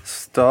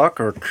stock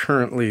are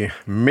currently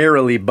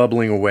merrily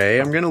bubbling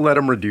away. I'm going to let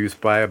them reduce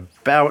by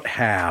about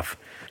half.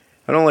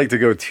 I don't like to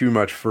go too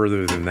much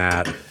further than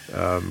that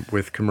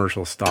with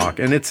commercial stock.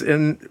 And it's,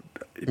 in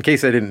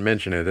case I didn't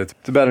mention it, it's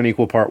about an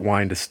equal part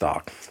wine to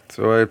stock.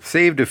 So I've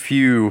saved a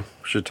few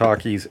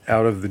shiitakes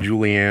out of the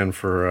julienne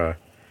for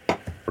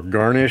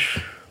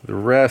garnish. The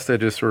rest I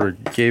just sort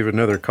of gave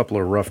another couple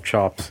of rough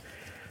chops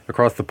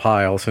across the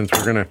pile, since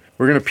we're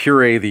gonna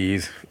puree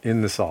these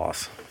in the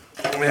sauce.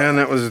 And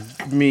that was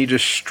me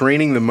just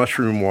straining the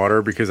mushroom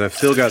water because I've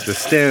still got the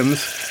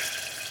stems.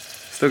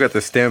 Still got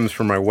the stems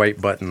from my white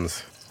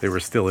buttons. They were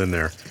still in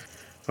there.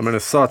 I'm gonna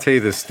saute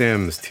the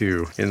stems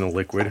too in the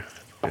liquid,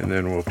 and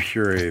then we'll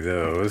puree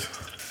those.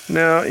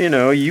 Now, you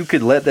know, you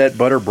could let that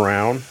butter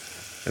brown,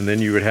 and then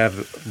you would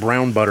have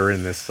brown butter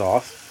in this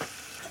sauce.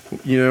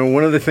 You know,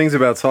 one of the things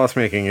about sauce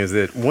making is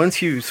that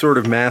once you sort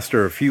of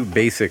master a few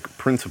basic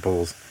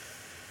principles,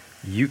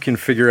 you can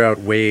figure out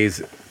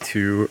ways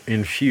to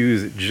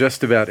infuse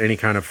just about any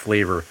kind of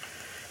flavor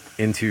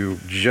into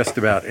just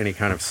about any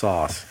kind of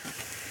sauce.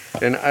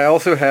 And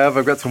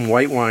I've got some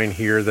white wine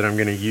here that I'm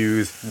going to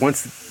use.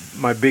 Once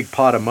my big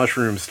pot of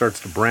mushrooms starts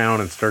to brown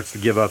and starts to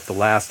give up the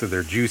last of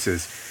their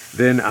juices,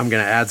 then I'm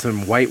going to add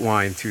some white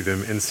wine to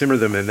them and simmer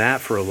them in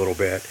that for a little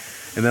bit.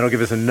 And that'll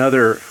give us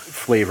another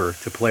flavor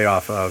to play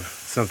off of,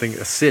 something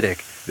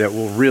acidic that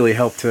will really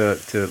help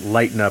to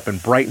lighten up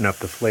and brighten up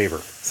the flavor.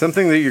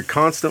 Something that you're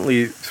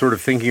constantly sort of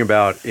thinking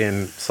about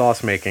in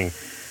sauce making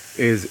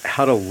is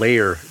how to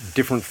layer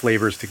different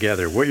flavors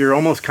together. What you're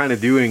almost kind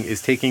of doing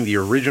is taking the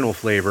original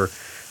flavor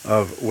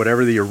of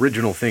whatever the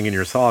original thing in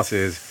your sauce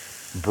is,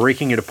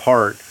 breaking it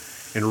apart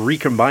and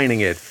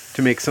recombining it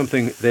to make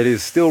something that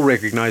is still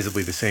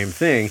recognizably the same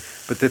thing,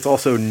 but that's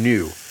also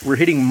new. We're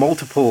hitting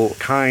multiple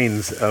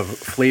kinds of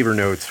flavor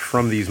notes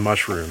from these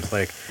mushrooms.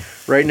 Like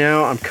right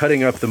now, I'm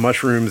cutting up the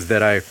mushrooms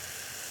that I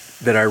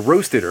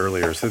roasted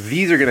earlier. So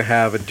these are going to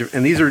have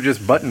and these are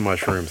just button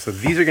mushrooms. So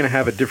these are going to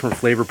have a different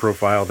flavor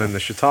profile than the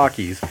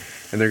shiitakes,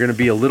 and they're going to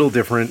be a little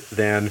different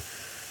than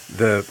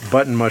the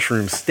button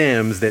mushroom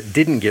stems that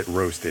didn't get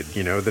roasted,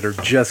 you know, that are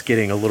just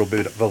getting a little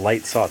bit of a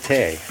light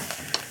saute.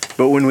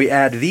 But when we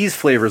add these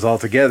flavors all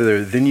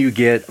together, then you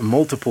get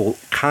multiple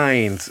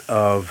kinds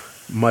of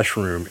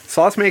mushroom.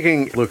 Sauce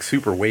making looks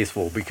super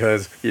wasteful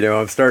because, you know,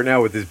 I'm starting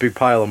out with this big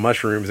pile of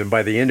mushrooms, and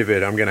by the end of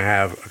it, I'm going to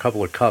have a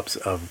couple of cups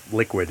of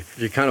liquid.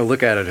 You kind of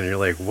look at it and you're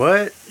like,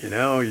 what? You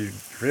know, you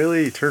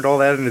really turned all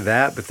that into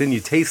that? But then you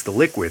taste the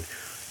liquid,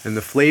 and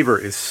the flavor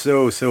is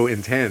so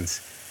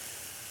intense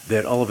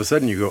that all of a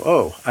sudden you go,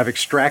 oh, I've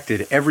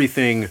extracted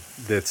everything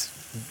that's,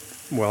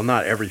 well,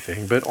 not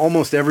everything, but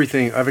almost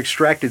everything. I've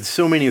extracted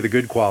so many of the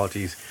good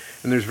qualities,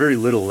 and there's very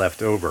little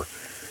left over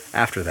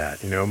after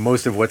that. You know,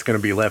 most of what's going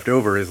to be left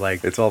over is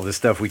like, it's all this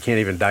stuff we can't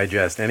even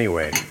digest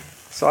anyway.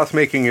 Sauce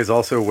making is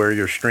also where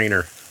your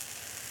strainer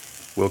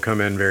will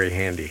come in very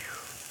handy.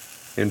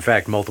 In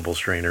fact, multiple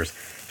strainers.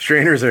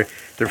 Strainers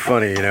they're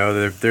funny, you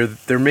know.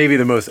 They're maybe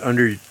the most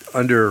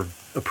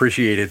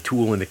underappreciated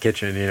tool in the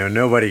kitchen. You know,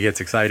 nobody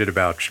gets excited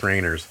about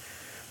strainers,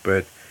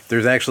 but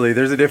there's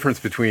a difference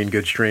between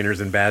good strainers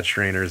and bad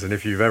strainers. And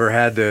if you've ever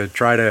had to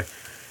try to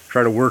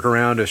work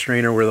around a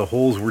strainer where the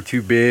holes were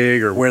too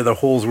big or where the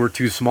holes were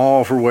too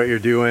small for what you're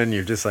doing,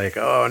 you're just like,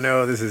 oh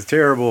no, this is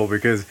terrible,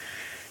 because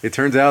it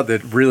turns out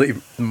that really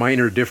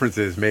minor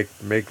differences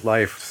make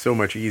life so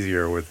much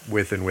easier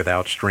with and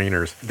without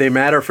strainers. They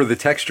matter for the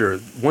texture.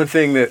 One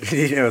thing that,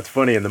 you know, it's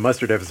funny, in the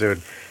mustard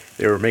episode,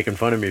 they were making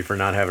fun of me for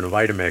not having a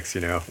Vitamix,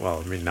 you know.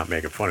 Well, I mean, not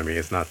making fun of me.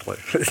 It's not like,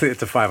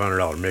 it's a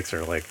 $500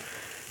 mixer. Like,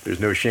 there's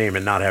no shame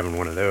in not having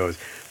one of those.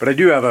 But I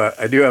do have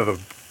a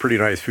pretty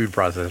nice food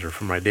processor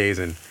from my days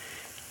in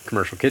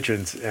commercial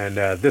kitchens. And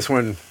this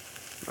one,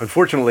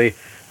 unfortunately,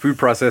 food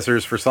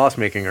processors for sauce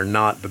making are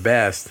not the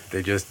best.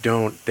 They just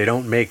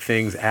don't make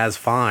things as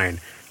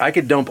fine. I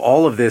could dump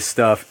all of this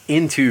stuff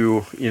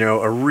into, you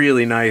know, a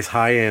really nice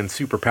high-end,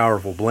 super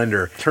powerful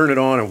blender, turn it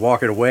on and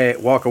walk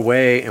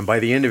away, and by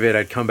the end of it,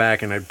 I'd come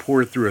back and I'd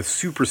pour it through a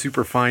super,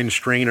 super fine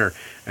strainer,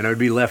 and I'd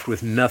be left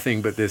with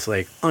nothing but this,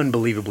 like,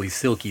 unbelievably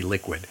silky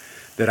liquid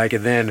that I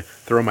could then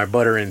throw my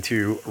butter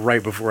into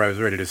right before I was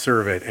ready to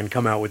serve it and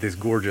come out with this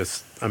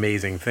gorgeous,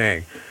 amazing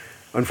thing.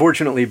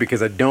 Unfortunately,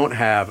 because I don't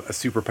have a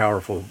super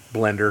powerful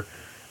blender,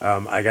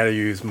 I got to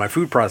use my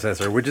food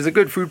processor, which is a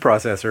good food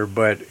processor,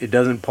 but it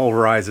doesn't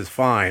pulverize as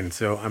fine,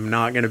 so I'm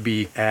not going to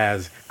be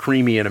as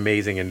creamy and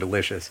amazing and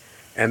delicious.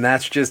 And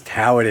that's just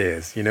how it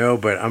is, you know,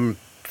 but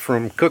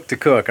from cook to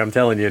cook, I'm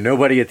telling you,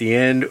 nobody at the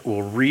end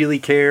will really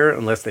care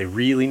unless they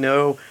really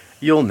know.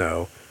 You'll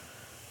know,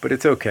 but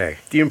it's okay.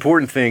 The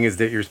important thing is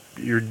that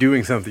you're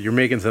doing something, you're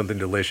making something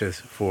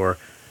delicious for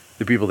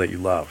the people that you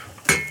love.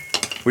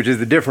 Which is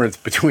the difference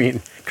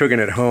between cooking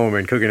at home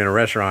and cooking in a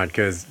restaurant,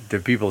 because the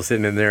people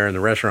sitting in there in the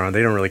restaurant,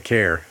 they don't really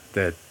care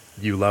that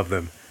you love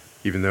them,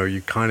 even though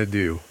you kind of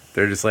do.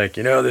 They're just like,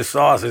 you know, this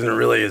sauce isn't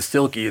really as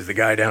silky as the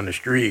guy down the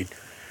street.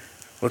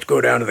 Let's go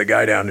down to the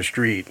guy down the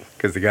street,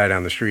 because the guy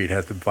down the street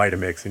has the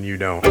Vitamix and you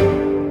don't.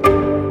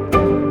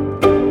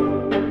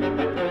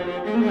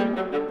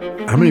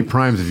 How many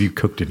primes have you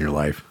cooked in your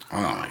life?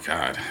 Oh my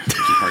God, it's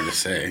hard to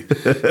say.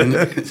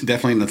 It's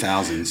definitely in the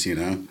thousands, you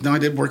know. No, I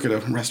did work at a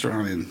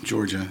restaurant in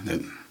Georgia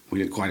that we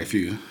did quite a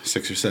few,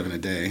 6 or 7 a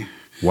day.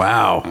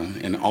 Wow.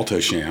 In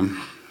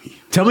Alto-Shaam.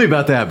 Tell me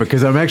about that,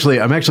 because I'm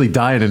actually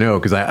dying to know,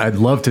 because I'd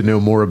love to know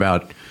more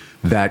about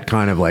that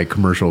kind of like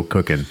commercial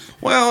cooking.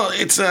 Well,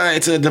 it's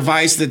a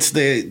device that's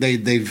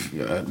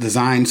they've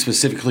designed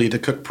specifically to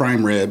cook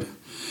prime rib.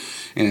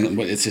 And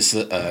it's just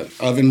an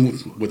oven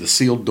with a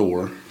sealed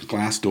door,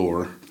 glass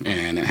door,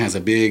 and it has a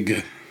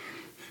big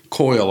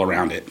coil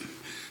around it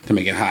to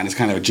make it hot. And it's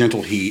kind of a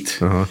gentle heat.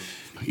 Uh-huh.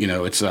 You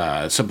know, it's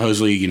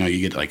supposedly, you know,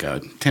 you get like a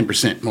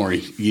 10% more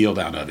yield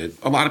out of it.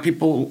 A lot of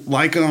people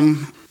like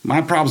them.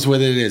 My problems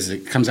with it is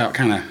it comes out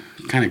kind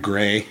of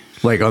gray.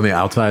 Like on the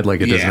outside, like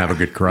it doesn't have a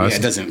good crust? Yeah,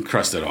 it doesn't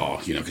crust at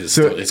all, you know, because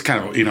it's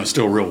kind of, you know,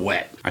 still real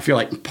wet. I feel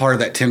like part of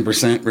that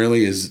 10%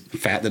 really is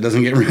fat that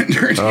doesn't get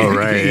rendered. Oh,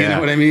 right. You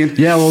know what I mean?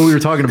 Yeah, well, we were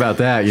talking about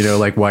that, you know,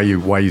 like why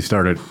you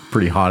started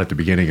pretty hot at the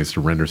beginning is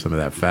to render some of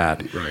that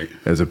fat. Right.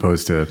 As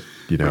opposed to,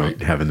 you know,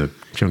 having the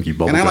chunky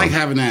bubble And I gum. like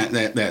having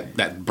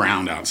that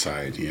browned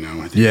outside, you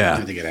know. I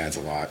think it adds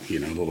a lot, you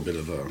know, a little bit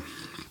of a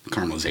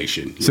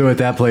caramelization. So at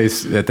that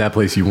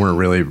place, you weren't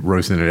really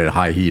roasting it at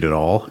high heat at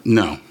all?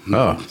 No.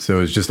 Oh,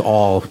 so it's just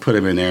all... Put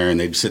them in there, and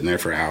they'd be sitting there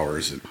for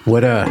hours.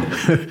 What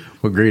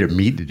what grade of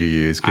meat did you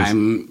use?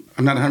 I'm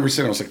not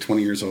 100%. I was like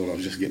 20 years old. I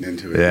was just getting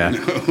into it. Yeah.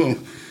 You know?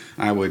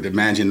 I would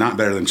imagine not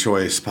better than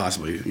Choice,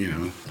 possibly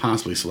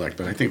Select,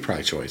 but I think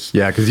probably Choice.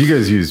 Yeah, because you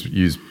guys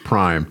use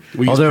prime.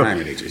 We use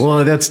prime at HHC.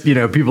 Well, that's, you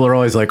know, people are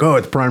always like, oh,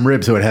 it's prime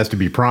rib, so it has to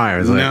be prime.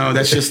 It's No,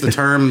 that's just the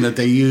term that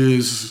they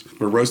use.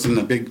 We're roasting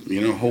a big,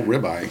 you know, whole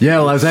ribeye.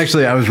 Yeah, well,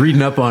 I was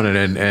reading up on it,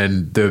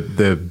 and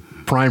the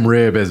prime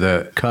rib as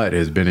a cut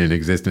has been in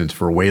existence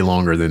for way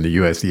longer than the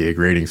USDA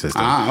grading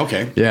system. Ah,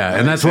 okay. Yeah,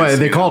 and that's why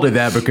they called it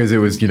that, because it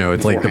was, you know,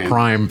 it's like the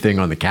prime thing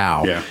on the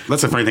cow. Yeah,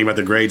 that's the funny thing about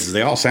the grades is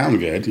they all sound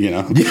good, you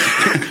know.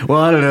 Well,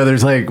 I don't know.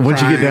 There's like,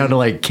 once you get down to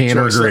like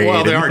canner grade.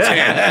 Well, there are 10.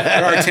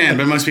 There are 10,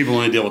 but most people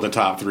only deal with the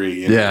top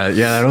 3. You know?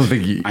 Yeah, I don't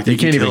think I think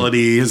you can't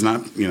utility is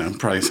not, you know,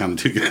 probably sounded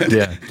too good.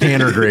 Yeah,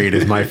 canner grade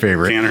is my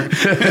favorite. Canner.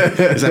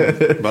 Is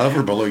that above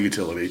or below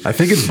utility? I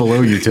think it's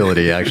below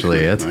utility,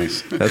 actually. That's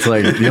nice. That's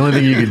like the only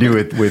thing you can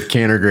do with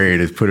canner grade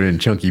is put it in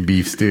chunky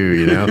beef stew,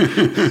 you know?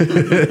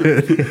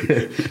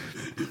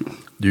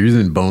 You're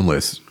using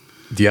boneless.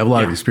 Do you have a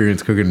lot of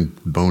experience cooking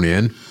bone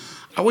in?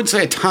 I would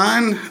say a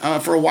ton.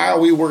 For a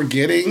while we were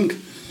getting,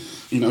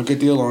 you know, a good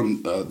deal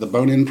on the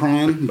bone-in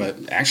prime, but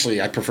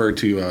actually I prefer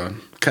to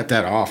cut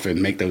that off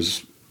and make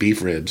those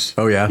beef ribs.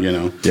 Oh, yeah? You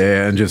know?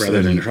 Yeah, and just...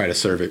 rather than try to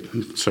serve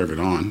it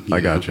on.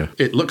 I gotcha.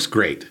 It looks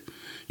great.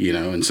 You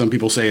know, and some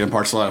people say it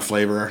imparts a lot of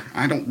flavor.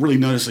 I don't really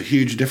notice a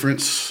huge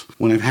difference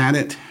when I've had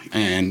it.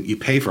 And you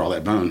pay for all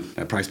that bone,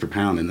 that price per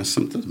pound, and those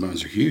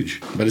bones are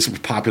huge. But it's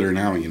popular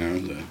now, you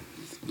know,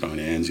 bone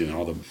ends.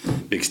 All the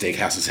big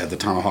steakhouses have the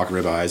tomahawk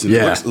ribeyes. And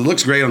Yeah. it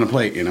looks great on the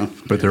plate,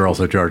 But they're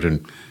also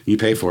charging You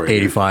pay for it.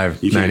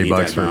 $85, You can't eat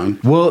 $90 that for. bone.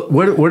 Well,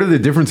 what are the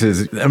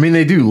differences? I mean,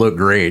 they do look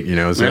great, So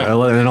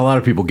Yeah. and a lot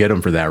of people get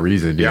them for that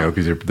reason, Yeah.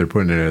 because they're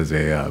putting it as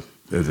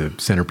a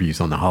centerpiece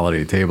on the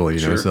holiday table,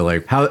 Sure. So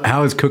like,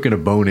 how is cooking a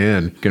bone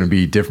in going to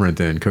be different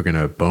than cooking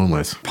a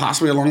boneless?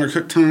 Possibly a longer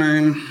cook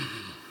time.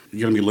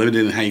 You're going to be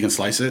limited in how you can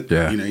slice it.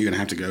 Yeah. You're going to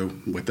have to go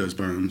with those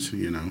bones, The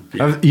can other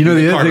carve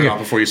it thing off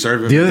before you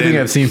serve it. The but other thing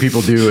then- I've seen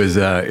people do is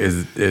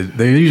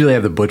they usually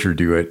have the butcher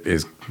do it,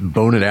 is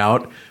bone it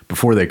out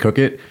before they cook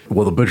it.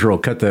 Well, the butcher will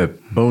cut the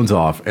bones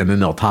off and then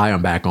they'll tie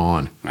them back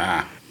on.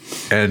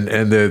 And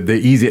the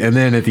easy, and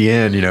then at the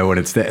end, when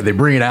it's they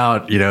bring it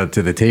out,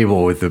 to the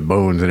table with the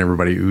bones and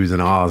everybody oohs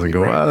and ahs and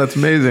go, wow, that's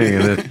amazing.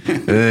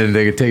 And then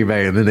they take it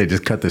back and then they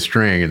just cut the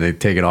string and they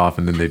take it off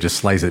and then they just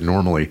slice it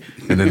normally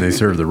and then they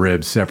serve the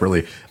ribs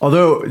separately.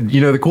 Although,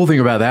 the cool thing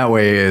about that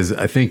way is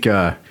I think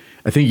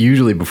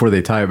usually before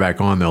they tie it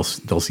back on, they'll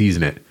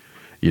season it,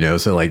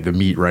 so like the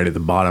meat right at the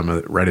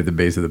bottom, right at the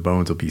base of the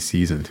bones will be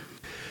seasoned.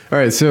 All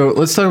right, so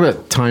let's talk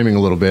about timing a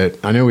little bit.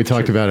 I know we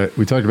talked about it.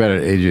 We talked about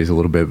it at AJ's a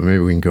little bit, but maybe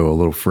we can go a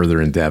little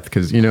further in depth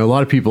because a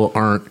lot of people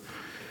aren't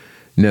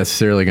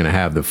necessarily going to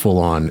have the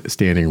full-on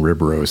standing rib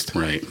roast.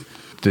 Right.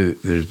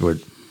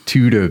 There's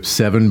 2 to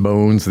 7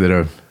 bones that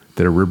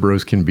a rib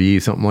roast can be,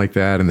 something like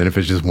that, and then if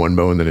it's just one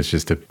bone, then it's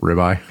just a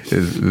ribeye.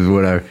 Is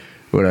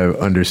what I've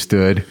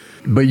understood.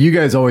 But you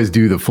guys always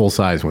do the full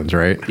size ones,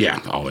 right? Yeah,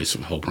 always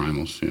whole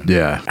primals.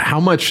 Yeah. How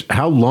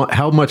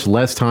much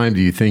less time do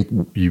you think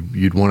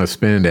you'd want to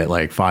spend at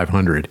like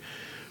 500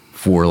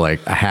 for like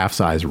a half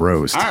size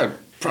roast? I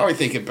probably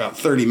think about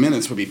 30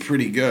 minutes would be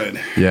pretty good.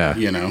 Yeah.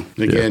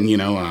 Again,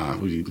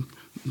 we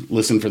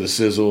listen for the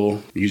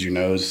sizzle, use your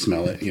nose,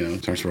 smell it,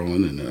 starts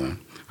rolling, and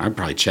I'd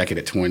probably check it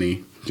at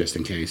 20 just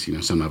in case.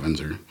 Some ovens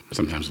are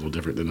sometimes a little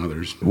different than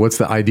others. What's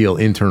the ideal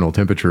internal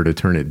temperature to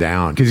turn it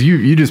down? Because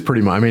you just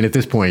pretty much, at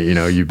this point,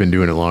 you've been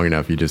doing it long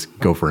enough. You just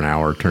go for an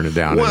hour, turn it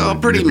down. Well,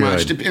 and pretty you're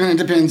much. good. And it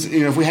depends.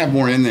 If we have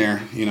more in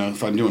there,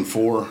 if I'm doing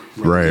 4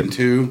 rather than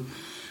 2,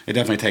 it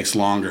definitely takes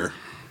longer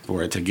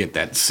for it to get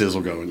that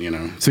sizzle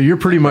going. So you're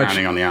pretty much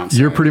browning on the outside.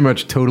 You're pretty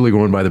much totally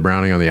going by the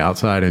browning on the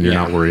outside, and you're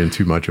Yeah. not worrying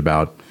too much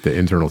about the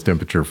internal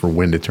temperature for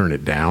when to turn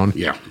it down.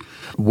 Yeah.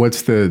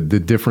 What's the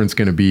difference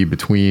going to be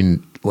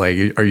between,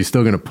 like, are you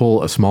still going to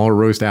pull a smaller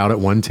roast out at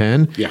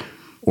 110? Yeah.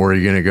 Or are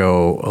you going to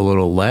go a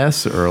little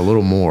less or a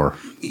little more?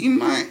 You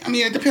might.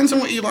 It depends on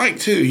what you like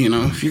too.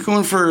 If you're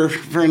going for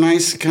a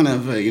nice kind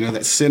of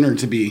that center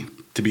to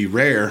be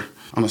rare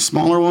on a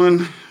smaller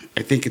one,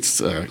 I think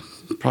it's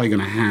probably going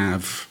to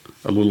have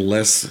a little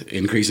less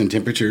increase in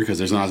temperature because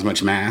there's not as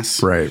much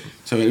mass. Right.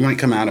 So it might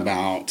come out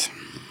about.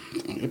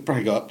 It'd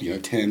probably go up,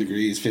 10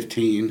 degrees,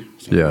 15,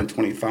 Yeah.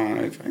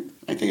 25.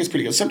 I think it's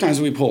pretty good.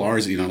 Sometimes we pull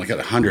ours, like at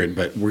 100,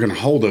 but we're going to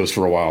hold those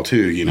for a while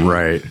too,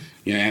 Right.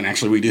 Yeah, and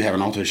actually we do have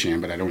an Alto Sham,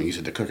 but I don't use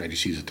it to cook. I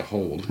just use it to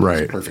hold.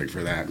 Right. It's perfect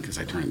for that because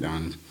I turn it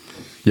down.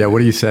 Yeah. What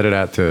do you set it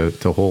at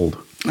to hold?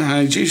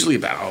 It's usually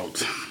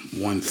about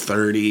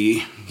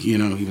 130,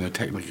 even though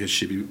technically it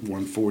should be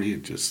 140.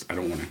 I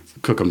don't want to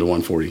cook them to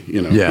 140,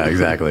 Yeah,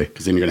 exactly.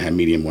 Because then you're going to have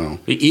medium well.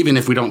 Even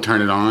if we don't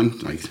turn it on,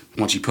 like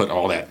once you put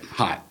all that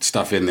hot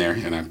stuff in there,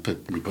 and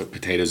we put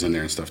potatoes in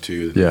there and stuff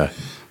too. Yeah.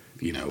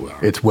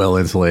 It's well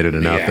insulated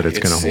enough yeah, that it's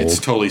going to hold. It's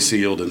totally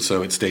sealed, and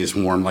so it stays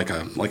warm like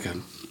a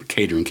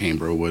catering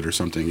Cambro would or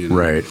something.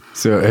 Right.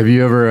 So have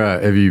you ever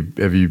have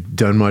you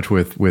done much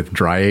with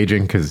dry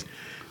aging? Because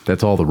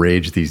that's all the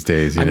rage these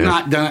days. I've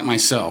not done it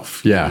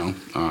myself. Yeah.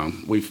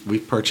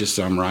 We've purchased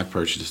some, or I've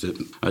purchased it.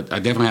 I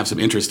definitely have some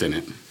interest in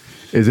it.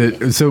 Is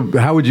it so?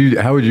 How would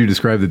you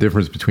describe the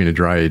difference between a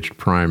dry aged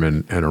prime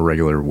and a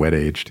regular wet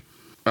aged?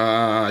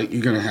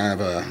 You're gonna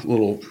have a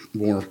little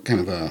more kind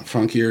of a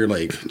funkier,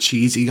 like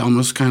cheesy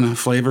almost kind of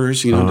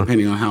flavors.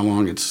 Depending on how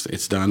long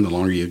it's done. The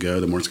longer you go,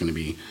 the more it's going to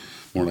be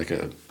more like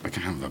a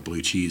kind of a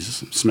blue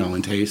cheese smell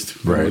and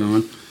taste going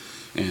on.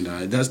 And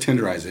it does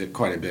tenderize it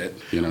quite a bit.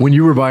 When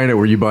you were buying it,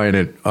 were you buying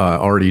it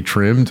already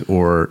trimmed,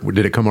 or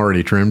did it come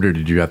already trimmed, or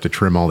did you have to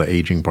trim all the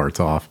aging parts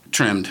off?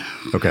 Trimmed.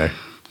 Okay.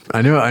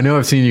 I know.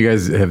 I've seen you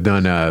guys have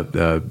done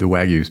the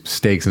Wagyu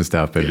steaks and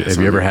stuff. But have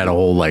you ever had a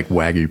whole like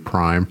Wagyu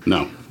prime?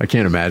 No. I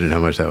can't imagine how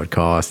much that would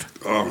cost.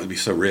 Oh, it'd be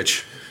so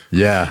rich.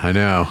 Yeah, I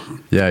know.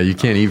 Yeah, you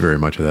can't eat very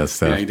much of that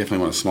stuff. Yeah, you definitely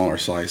want a smaller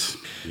slice.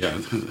 Yeah,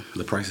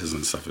 the prices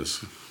and stuff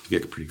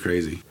get pretty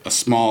crazy. A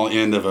small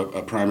end of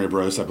a prime rib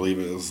roast, I believe,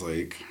 it was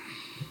like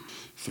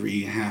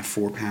 3.5,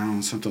 4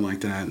 pounds, something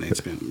like that, and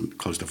it's been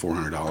close to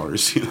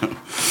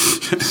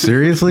 $400.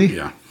 Seriously?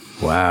 Yeah.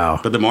 Wow.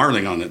 But the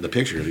marbling on the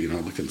picture,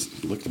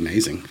 looked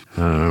amazing.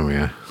 I don't know,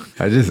 man.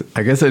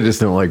 I guess I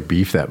just don't like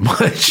beef that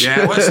much.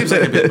 Yeah, well, it seems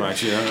like a bit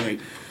much.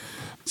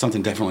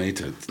 Something definitely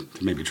to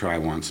maybe try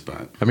once,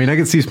 but I mean, I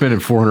could see spending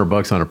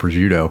 $400 on a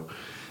prosciutto,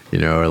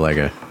 or like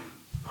a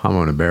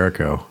jamon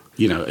iberico.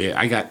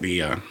 I got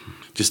the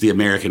just the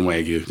American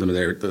Wagyu, some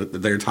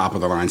of their top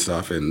of the line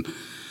stuff, and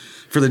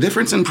for the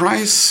difference in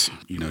price,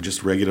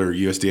 just regular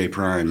USDA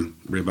prime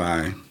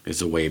ribeye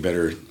is a way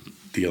better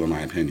deal in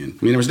my opinion.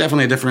 I mean, there was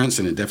definitely a difference,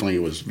 and it definitely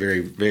was very,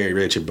 very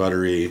rich and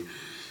buttery.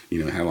 You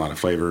know, it had a lot of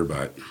flavor,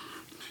 but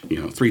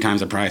 3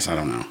 times the price, I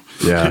don't know.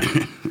 Yeah.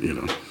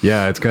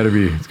 Yeah, it's got to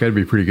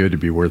be pretty good to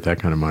be worth that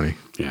kind of money.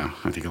 Yeah,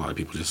 I think a lot of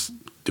people just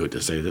do it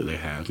to say that they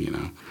have.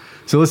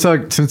 So let's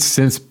talk,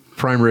 since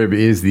prime rib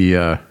is the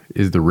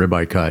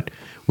ribeye cut,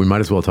 we might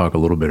as well talk a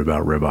little bit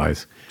about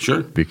ribeyes.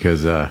 Sure.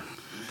 Because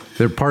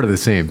they're part of the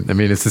same. I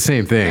mean, it's the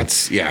same thing.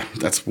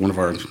 That's one of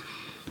our.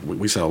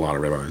 We sell a lot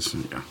of ribeyes.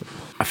 Yeah.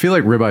 I feel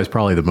like ribeye is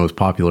probably the most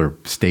popular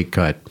steak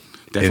cut.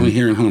 Definitely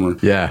here in Homer.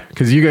 Yeah,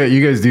 because you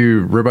guys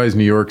do ribeyes,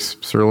 New York's,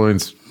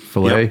 sirloins,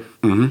 filet, Yep.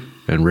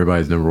 Mm-hmm. and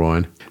ribeyes number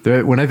 1.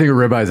 When I think of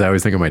ribeyes, I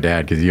always think of my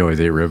dad because he always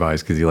ate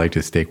ribeyes because he liked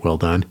his steak well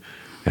done.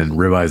 And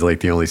ribeye is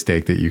like the only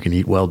steak that you can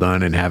eat well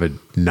done and have it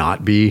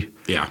not be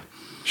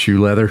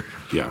shoe leather.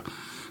 Yeah.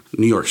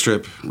 New York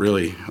strip,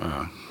 really,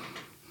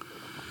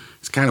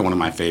 it's kind of one of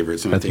my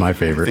favorites. And That's my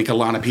favorite. I think a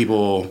lot of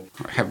people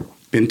have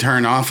been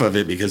turned off of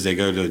it because they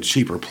go to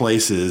cheaper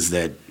places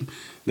that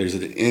there's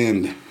an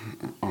end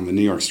on the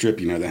New York strip,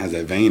 that has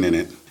that vein in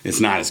it. It's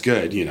not as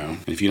good,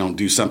 if you don't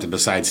do something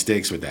besides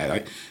steaks with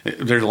that.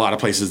 There's a lot of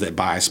places that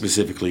buy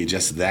specifically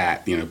just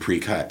that,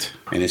 pre-cut,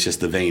 and it's just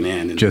the vein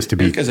end.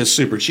 Because it's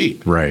super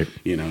cheap. Right.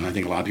 And I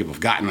think a lot of people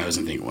have gotten those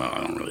and think, well,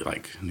 I don't really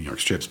like New York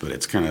strips, but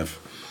it's kind of,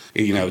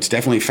 it's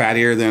definitely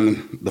fattier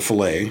than the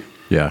filet.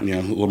 Yeah. A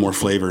little more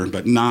flavor,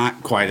 but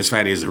not quite as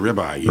fatty as a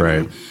ribeye.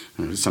 Right.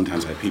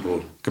 Sometimes I have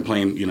people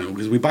complain,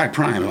 because we buy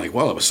prime. They're like,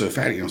 well, it was so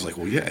fatty. And I was like,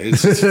 well, yeah,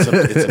 it's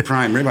a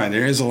prime ribeye.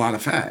 There is a lot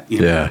of fat.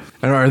 Yeah.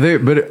 And are they?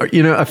 But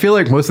I feel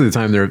like most of the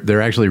time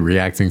they're actually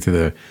reacting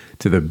to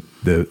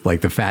the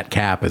like the fat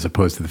cap as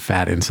opposed to the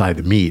fat inside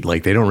the meat.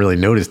 Like they don't really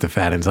notice the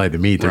fat inside the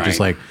meat. They're just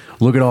like,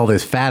 look at all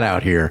this fat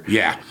out here.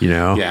 Yeah.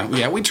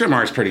 Yeah. We trim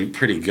ours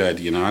pretty good.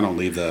 I don't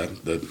leave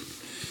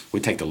we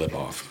take the lip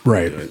off.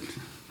 Right.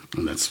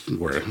 And that's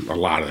where a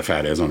lot of the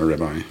fat is on a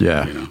ribeye.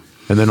 Yeah.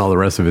 And then all the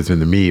rest of it's in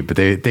the meat, but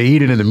they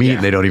eat it in the meat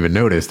and they don't even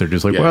notice. They're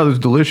just like, wow, this is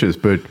delicious.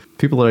 But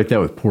people are like that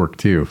with pork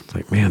too. It's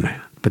like,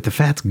 man, but the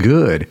fat's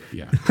good.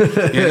 Yeah.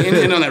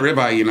 And on that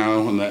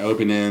ribeye, on the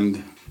open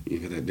end, you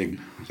get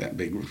that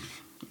big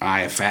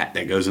eye of fat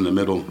that goes in the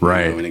middle.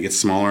 Right. And it gets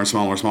smaller and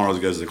smaller and smaller as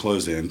it goes to the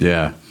closed end.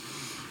 Yeah.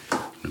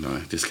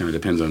 It just kind of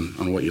depends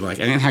on what you like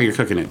and how you're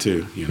cooking it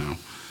too.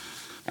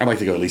 I'd like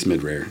to go at least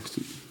mid-rare.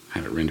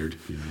 Have it rendered.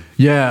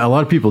 Yeah, a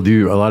lot of people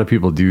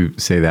do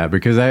say that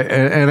because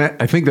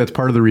I think that's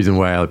part of the reason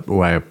why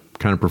I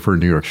kind of prefer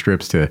New York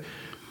strips to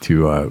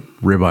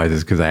ribeyes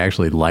is because I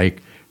actually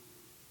like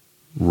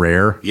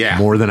rare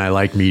more than I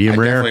like medium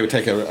rare. I definitely would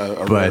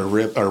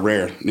take a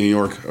rare New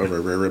York over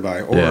a rare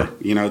ribeye, or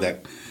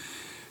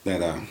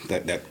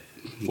that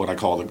what I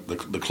call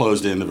the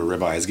closed end of a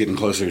ribeye is getting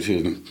closer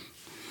to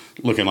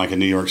looking like a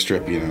New York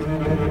strip.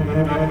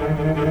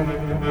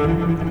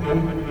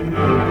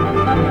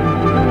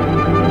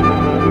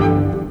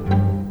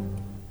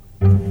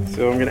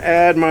 So I'm going to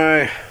add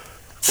my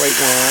white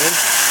wine.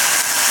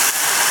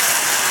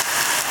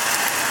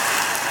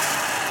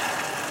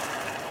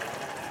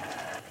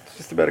 It's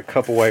just about a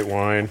cup of white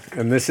wine,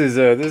 and this is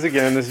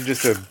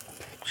just a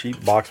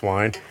cheap box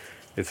wine.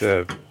 This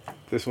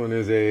one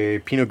is a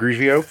Pinot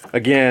Grigio.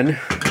 Again,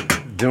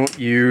 don't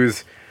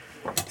use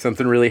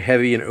something really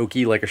heavy and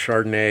oaky like a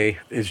Chardonnay.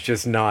 It's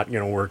just not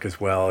going to work as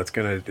well. It's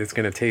going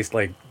to taste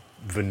like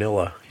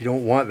vanilla. You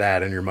don't want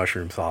that in your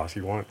mushroom sauce.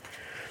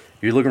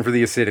 You're looking for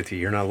the acidity.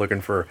 You're not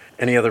looking for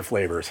any other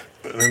flavors.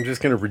 I'm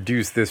just going to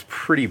reduce this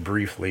pretty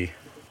briefly.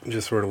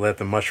 Just sort of let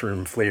the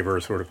mushroom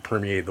flavor sort of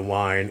permeate the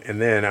wine. And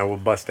then I will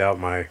bust out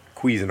my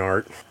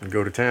Cuisinart and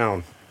go to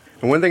town.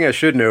 And one thing I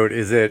should note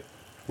is that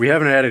we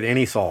haven't added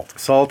any salt.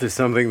 Salt is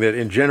something that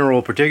in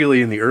general,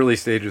 particularly in the early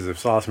stages of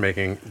sauce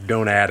making,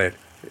 don't add it.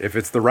 If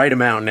it's the right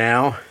amount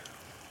now,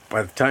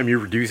 by the time you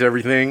reduce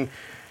everything,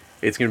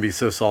 it's going to be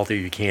so salty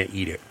you can't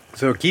eat it.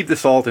 So keep the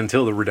salt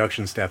until the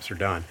reduction steps are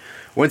done.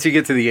 Once you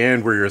get to the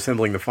end where you're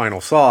assembling the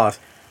final sauce,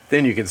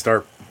 then you can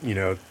start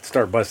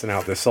busting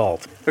out the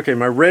salt. Okay,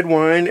 my red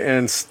wine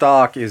and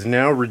stock is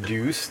now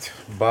reduced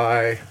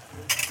by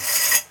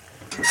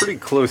pretty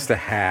close to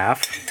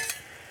half.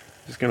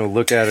 Just going to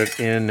look at it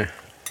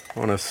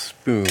on a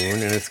spoon,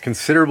 and it's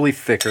considerably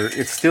thicker.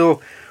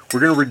 We're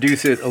going to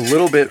reduce it a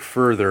little bit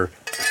further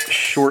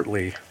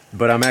shortly,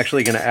 but I'm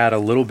actually going to add a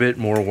little bit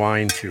more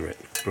wine to it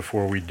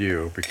before we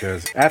do,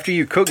 because after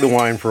you cook the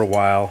wine for a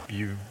while,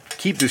 you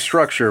keep the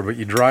structure, but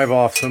you drive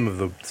off some of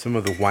the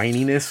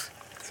wininess,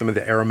 some of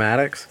the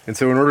aromatics. And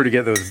so in order to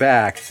get those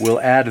back, we'll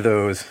add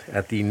those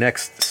at the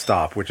next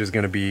stop, which is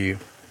going to be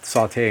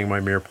sautéing my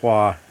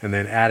mirepoix, and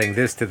then adding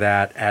this to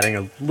that, adding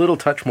a little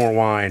touch more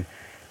wine,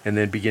 and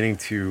then beginning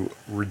to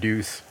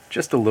reduce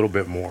just a little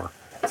bit more.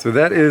 So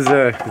that is,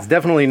 it's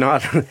definitely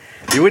not,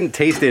 you wouldn't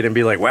taste it and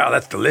be like, wow,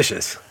 that's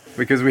delicious,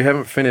 because we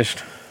haven't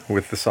finished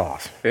with the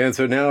sauce. And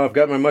so now I've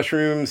got my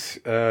mushrooms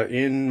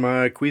in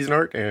my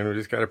Cuisinart, and we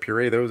just got to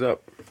puree those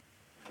up.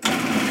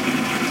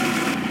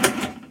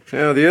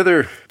 Now the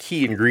other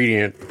key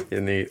ingredient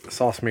in the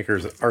sauce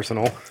maker's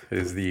arsenal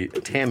is the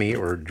tammy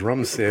or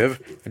drum sieve.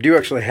 I do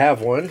actually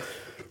have one.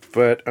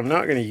 but I'm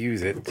not going to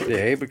use it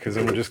today because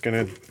I'm just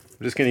going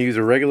to use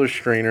a regular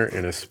strainer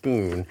and a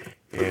spoon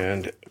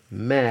and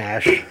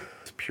mash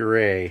this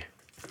puree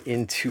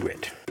into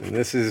it. And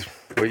this is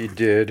what you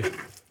did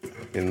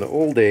in the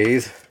old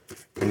days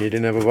when you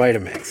didn't have a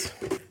Vitamix.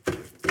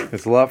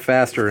 It's a lot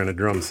faster in a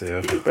drum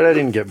sieve, but I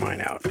didn't get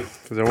mine out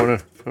because I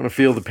want to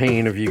feel the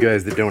pain of you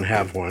guys that don't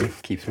have one.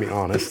 Keeps me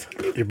honest.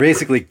 You're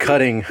basically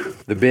cutting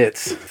the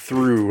bits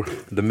through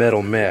the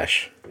metal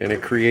mesh, and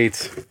it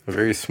creates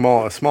a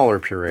smaller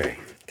puree.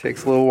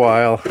 Takes a little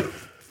while,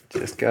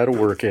 just got to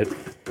work it.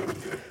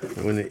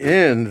 And in the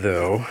end,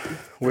 though,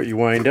 what you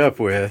wind up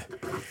with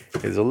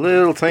is a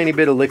little tiny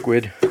bit of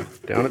liquid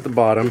down at the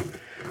bottom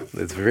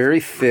that's very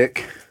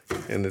thick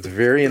and that's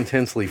very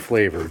intensely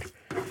flavored.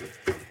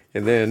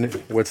 And then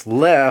what's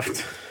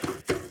left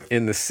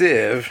in the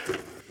sieve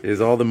is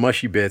all the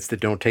mushy bits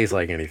that don't taste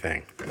like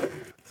anything.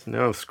 So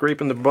now I'm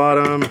scraping the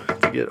bottom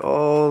to get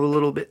all the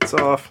little bits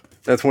off.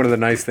 That's one of the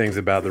nice things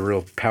about the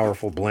real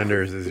powerful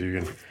blenders is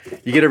you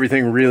get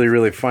everything really,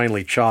 really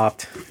finely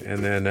chopped,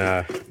 and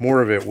then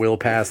more of it will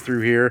pass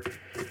through here,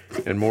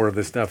 and more of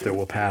the stuff that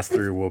will pass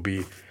through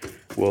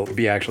will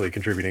be actually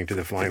contributing to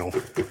the final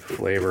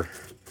flavor.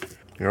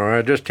 You know,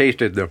 I just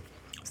tasted the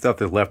stuff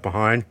that's left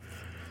behind,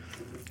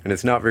 and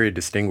it's not very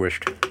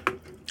distinguished.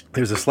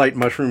 There's a slight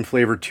mushroom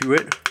flavor to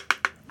it,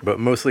 but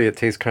mostly it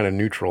tastes kind of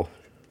neutral.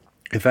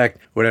 In fact,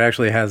 what it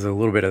actually has a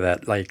little bit of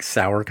that like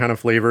sour kind of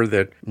flavor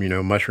that, you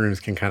know, mushrooms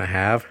can kind of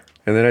have.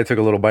 And then I took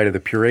a little bite of the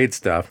pureed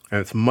stuff, and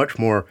it's much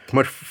more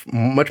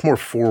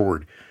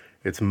forward.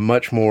 It's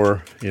much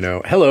more, you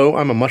know, hello,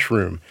 I'm a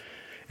mushroom.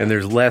 And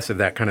there's less of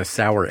that kind of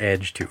sour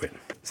edge to it.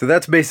 So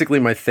that's basically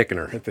my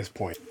thickener at this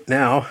point.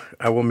 Now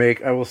I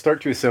will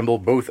start to assemble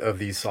both of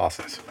these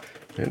sauces.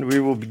 And we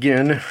will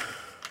begin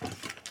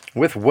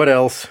with what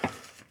else?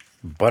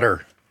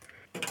 Butter.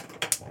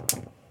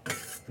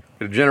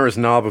 A generous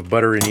knob of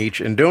butter in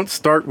each, and don't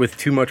start with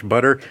too much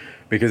butter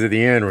because at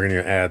the end we're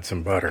going to add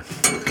some butter.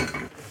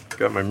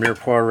 Got my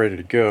mirepoix ready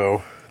to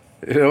go.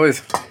 It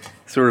always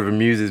sort of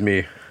amuses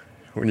me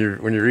when you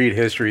read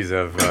histories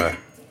of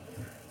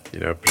you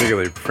know,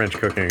 particularly French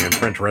cooking and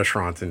French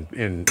restaurants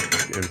in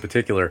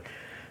particular.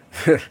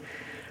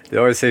 They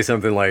always say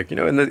something like, you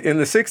know, in the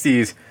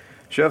 60s,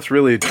 chefs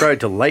really tried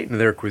to lighten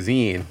their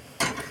cuisine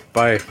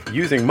by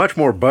using much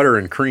more butter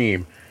and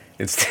cream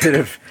instead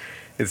of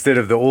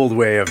the old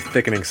way of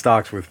thickening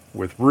stocks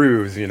with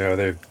roux. You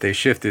know, they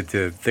shifted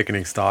to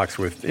thickening stocks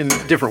in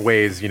different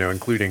ways, you know,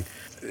 including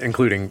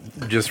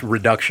just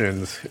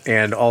reductions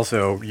and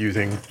also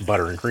using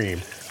butter and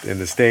cream. In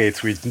the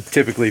States, we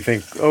typically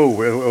think,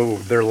 oh,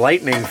 they're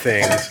lightening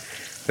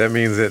things. That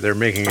means that they're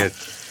making it,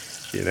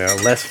 you know,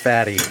 less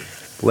fatty,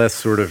 less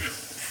sort of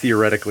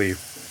theoretically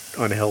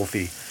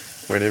unhealthy.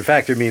 When in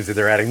fact it means that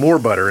they're adding more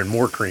butter and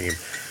more cream.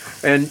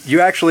 And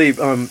you actually,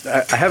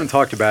 I haven't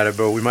talked about it,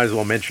 but we might as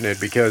well mention it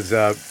because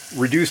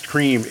reduced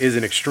cream is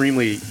an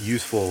extremely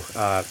useful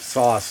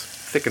sauce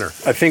thickener.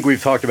 I think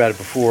we've talked about it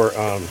before,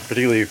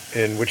 particularly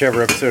in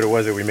whichever episode it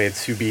was that we made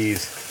sous vide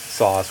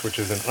sauce, which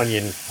is an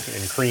onion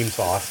and cream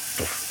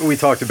sauce. We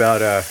talked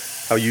about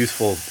how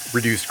useful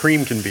reduced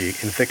cream can be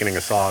in thickening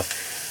a sauce.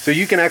 So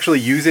you can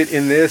actually use it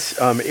in this.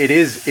 It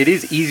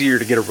is easier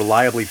to get a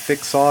reliably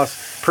thick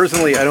sauce.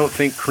 Personally, I don't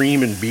think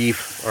cream and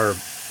beef are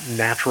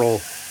natural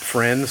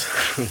friends.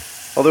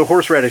 Although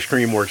horseradish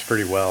cream works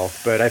pretty well,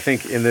 but I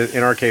think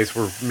in our case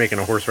we're making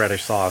a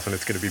horseradish sauce and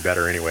it's going to be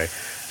better anyway.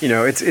 You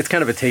know, it's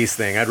kind of a taste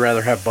thing. I'd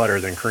rather have butter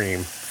than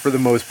cream for the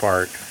most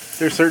part.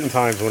 There's certain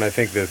times when I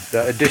think that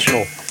the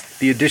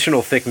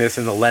additional thickness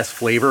and the less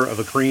flavor of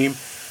a cream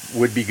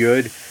would be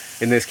good.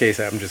 In this case,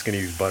 I'm just going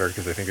to use butter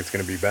because I think it's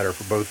going to be better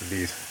for both of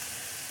these.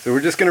 So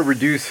we're just going to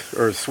reduce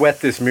or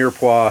sweat this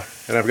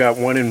mirepoix, and I've got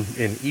one in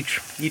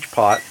each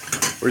pot.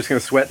 We're just going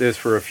to sweat this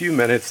for a few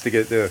minutes to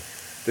get the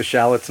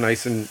shallots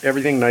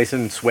everything nice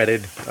and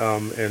sweated,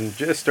 and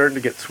just starting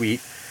to get sweet.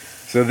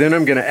 So then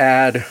I'm going to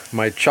add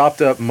my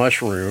chopped up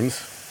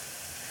mushrooms,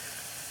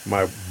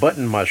 my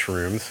button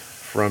mushrooms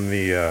from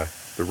the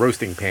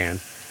roasting pan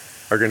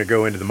are going to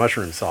go into the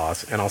mushroom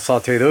sauce, and I'll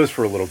saute those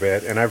for a little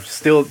bit. And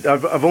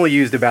I've only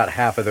used about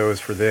half of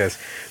those for this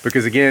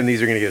because again,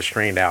 these are going to get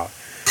strained out.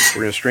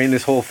 We're going to strain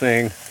this whole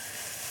thing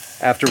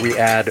after we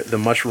add the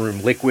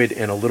mushroom liquid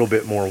and a little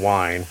bit more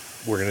wine.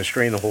 We're going to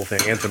strain the whole thing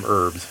and some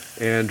herbs.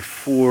 And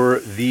for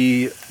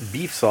the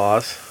beef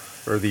sauce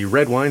or the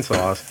red wine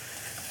sauce,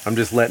 I'm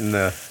just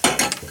we're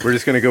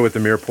just going to go with the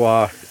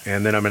mirepoix,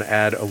 and then I'm going to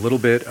add a little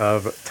bit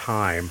of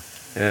thyme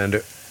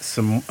and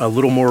a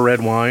little more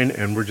red wine,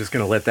 and we're just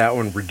going to let that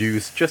one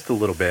reduce just a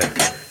little bit,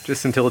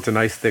 just until it's a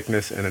nice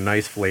thickness and a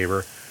nice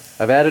flavor.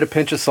 I've added a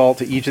pinch of salt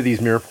to each of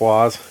these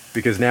mirepoix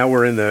because now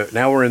we're in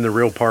the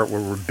real part where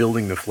we're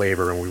building the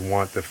flavor and we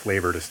want the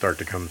flavor to start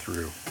to come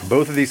through.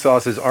 Both of these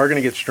sauces are going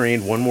to get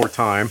strained one more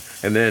time,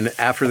 and then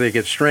after they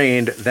get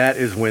strained, that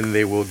is when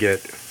they will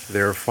get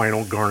their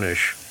final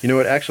garnish. You know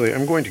what, actually,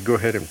 I'm going to go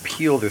ahead and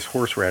peel this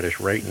horseradish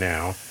right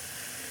now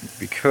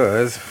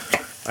because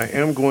I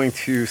am going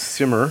to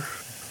simmer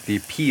the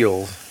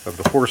peels of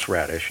the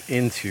horseradish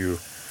into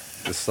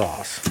the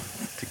sauce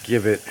to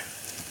give it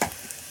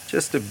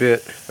just a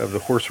bit of the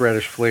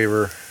horseradish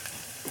flavor.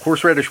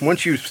 Horseradish,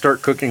 once you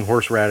start cooking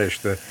horseradish,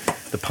 the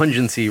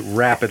pungency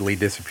rapidly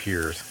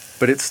disappears,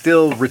 but it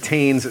still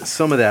retains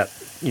some of that,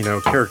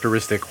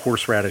 characteristic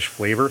horseradish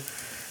flavor.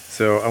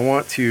 So I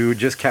want to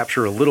just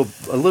capture a little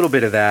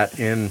bit of that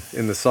in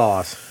the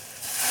sauce.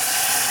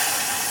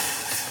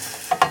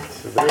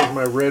 So there's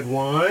my red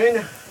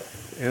wine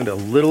and a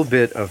little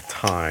bit of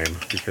thyme,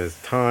 because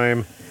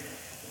thyme,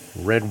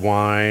 red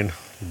wine,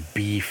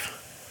 beef,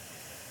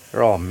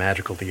 they're all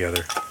magical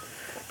together,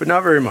 but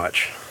not very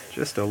much,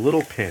 just a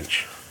little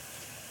pinch.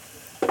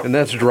 And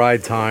that's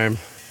dried thyme.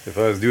 If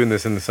I was doing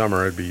this in the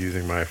summer, I'd be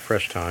using my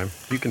fresh thyme.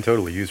 You can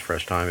totally use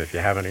fresh thyme if you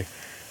have any,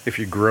 if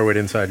you grow it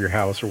inside your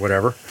house or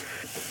whatever.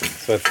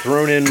 So I've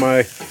thrown in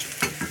my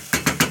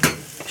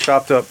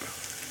chopped up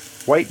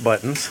white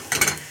buttons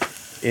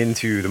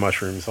into the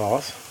mushroom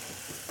sauce.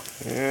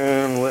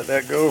 And let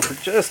that go for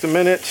just a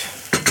minute.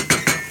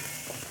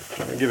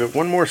 I'll give it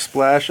one more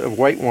splash of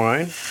white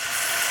wine.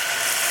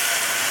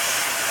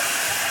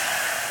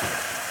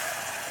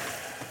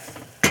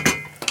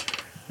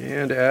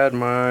 And add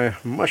my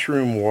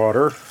mushroom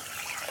water.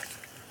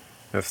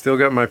 I've still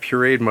got my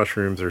pureed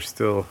mushrooms are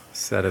still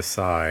set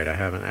aside. I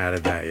haven't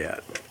added that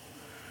yet.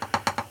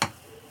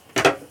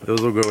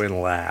 Those will go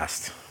in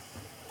last.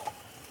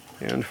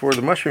 And for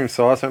the mushroom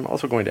sauce, I'm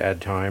also going to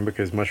add thyme,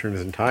 because mushrooms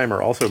and thyme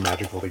are also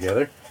magical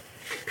together.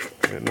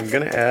 And I'm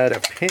going to add a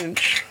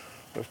pinch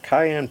of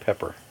cayenne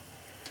pepper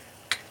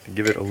to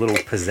give it a little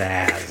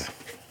pizzazz.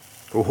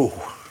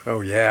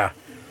 Oh yeah.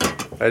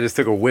 I just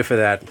took a whiff of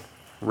that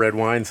red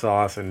wine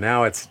sauce, and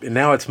now it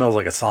smells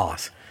like a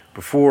sauce.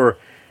 Before,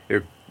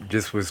 it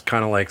just was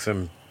kind of like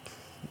some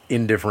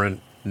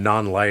indifferent,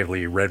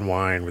 non-lively red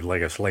wine with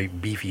like a slight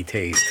beefy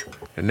taste.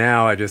 And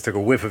now I just took a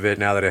whiff of it.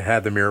 Now that it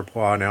had the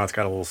mirepoix, now it's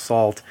got a little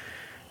salt.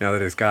 Now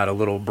that it's got a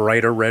little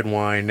brighter red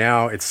wine,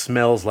 now it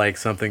smells like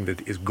something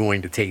that is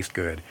going to taste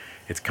good.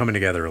 It's coming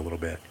together a little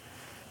bit.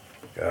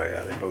 Oh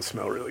yeah, they both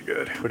smell really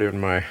good. Put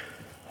in my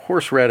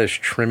horseradish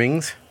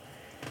trimmings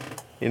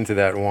into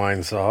that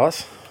wine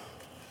sauce.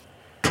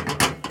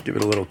 Give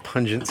it a little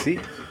pungency.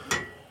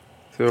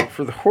 So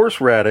for the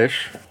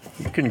horseradish,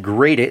 you can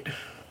grate it,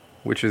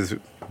 which is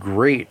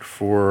great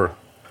for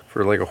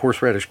like a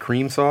horseradish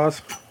cream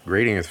sauce.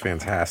 Grating is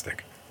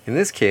fantastic. In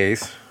this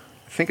case,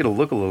 I think it'll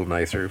look a little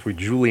nicer if we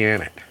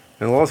julienne it.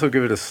 And it'll also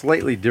give it a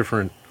slightly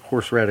different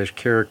horseradish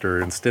character.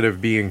 Instead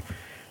of being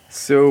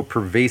so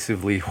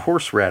pervasively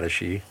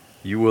horseradishy,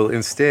 you will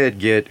instead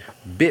get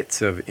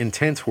bits of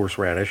intense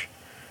horseradish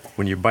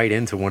when you bite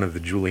into one of the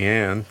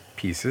julienne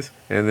pieces,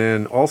 and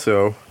then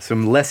also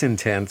some less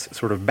intense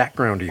sort of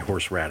backgroundy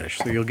horseradish.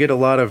 So you'll get a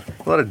lot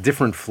of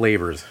different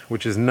flavors,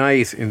 which is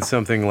nice in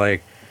something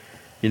like,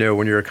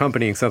 when you're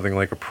accompanying something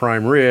like a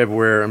prime rib,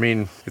 where,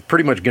 it's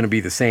pretty much going to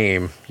be the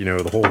same,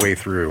 the whole way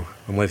through,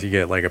 unless you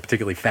get like a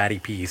particularly fatty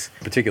piece,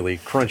 particularly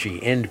crunchy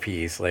end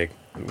piece. Like,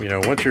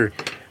 once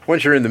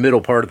you're in the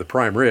middle part of the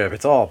prime rib,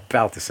 it's all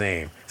about the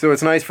same. So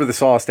it's nice for the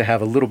sauce to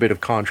have a little bit of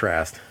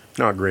contrast.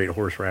 Not great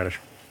horseradish.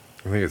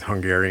 I think it's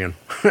Hungarian.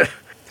 That's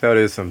how it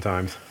is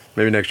sometimes.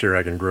 Maybe next year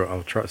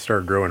I'll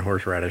start growing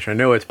horseradish. I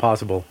know it's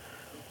possible.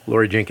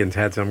 Lori Jenkins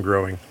had some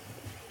growing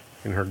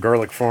in her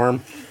garlic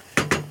farm.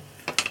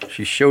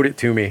 She showed it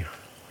to me,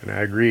 and I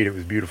agreed it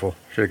was beautiful.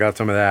 Should have got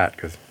some of that,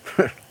 because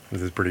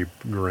this is pretty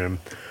grim.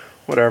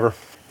 Whatever.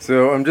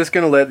 So I'm just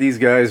going to let these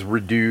guys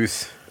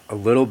reduce a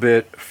little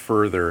bit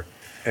further,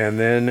 and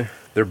then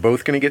they're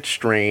both going to get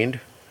strained.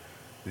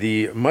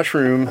 The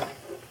mushroom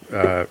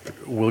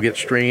will get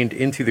strained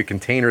into the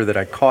container that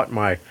I caught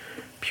my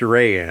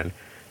puree in,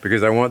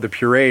 because I want the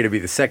puree to be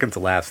the second to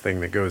last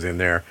thing that goes in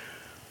there.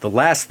 The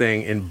last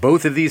thing in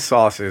both of these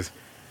sauces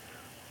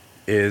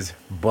is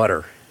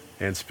butter,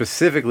 and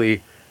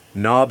specifically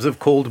knobs of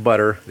cold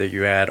butter that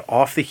you add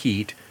off the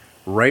heat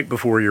right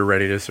before you're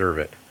ready to serve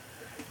it.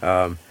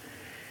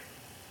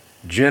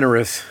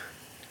 Generous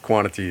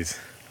quantities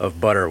of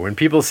butter. When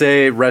people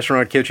say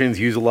restaurant kitchens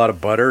use a lot of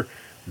butter,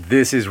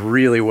 this is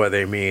really what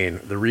they mean.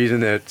 The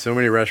reason that so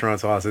many restaurant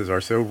sauces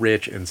are so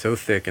rich and so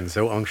thick and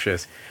so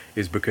unctuous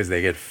is because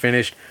they get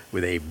finished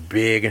with a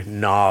big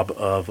knob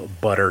of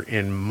butter.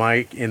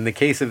 In the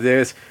case of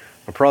this,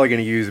 I'm probably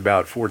going to use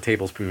about 4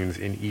 tablespoons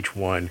in each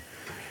one.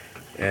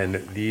 And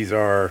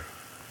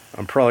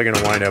I'm probably going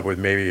to wind up with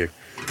maybe,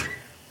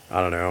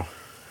 I don't know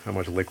how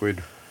much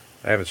liquid.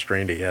 I haven't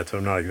strained it yet, so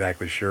I'm not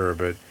exactly sure,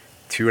 but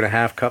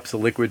 2.5 cups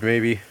of liquid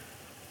maybe,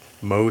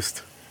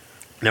 most.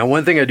 Now,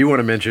 one thing I do want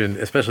to mention,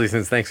 especially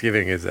since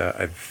Thanksgiving, is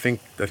I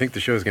think the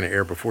show is going to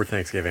air before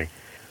Thanksgiving.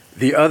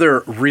 The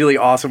other really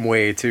awesome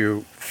way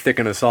to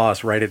thicken a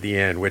sauce right at the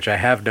end, which I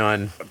have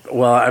done,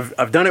 well,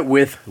 I've done it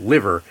with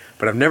liver,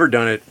 but I've never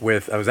done it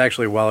with,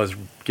 while I was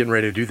getting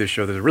ready to do this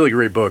show, there's a really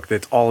great book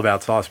that's all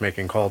about sauce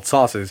making called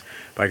Sauces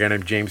by a guy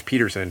named James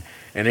Peterson,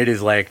 and it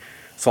is like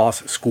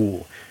sauce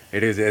school.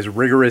 It is as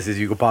rigorous as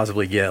you could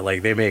possibly get.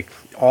 Like, they make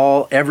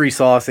every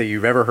sauce that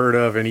you've ever heard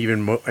of, and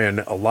and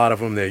a lot of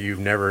them that you've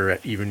never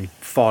even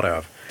thought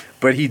of.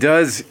 But he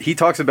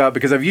talks about,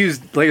 because I've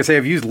used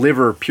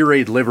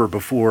pureed liver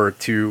before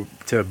to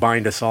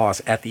bind a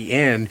sauce at the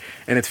end,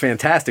 and it's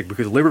fantastic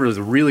because liver is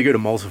a really good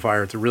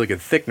emulsifier. It's a really good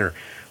thickener.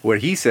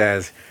 What he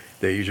says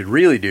that you should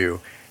really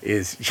do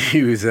is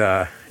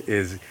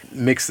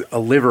mix a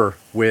liver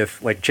with,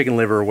 like, chicken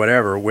liver or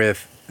whatever,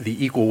 with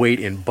the equal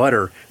weight in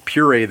butter,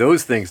 puree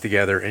those things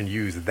together and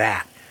use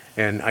that.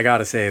 And I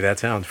gotta say, that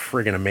sounds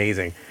friggin'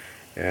 amazing,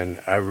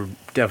 and I'm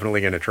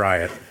definitely gonna try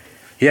it.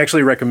 He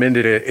actually recommends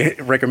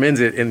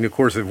it in the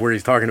course of where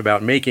he's talking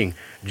about making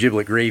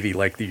giblet gravy,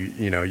 like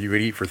you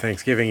would eat for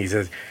Thanksgiving. He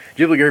says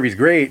giblet gravy is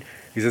great.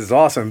 He says it's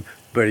awesome,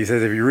 but he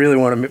says if you really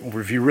want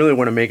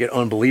to make it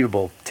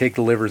unbelievable, take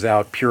the livers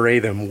out, puree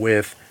them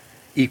with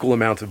equal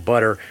amounts of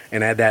butter,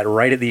 and add that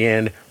right at the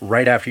end,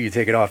 right after you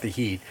take it off the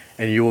heat,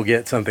 and you will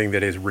get something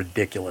that is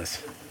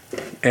ridiculous.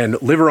 And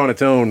liver on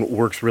its own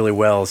works really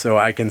well, so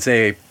I can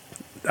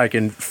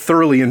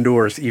thoroughly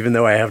endorse, even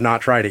though I have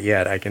not tried it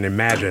yet, I can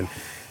imagine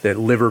that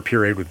liver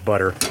pureed with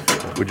butter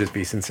would just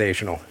be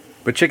sensational.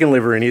 But chicken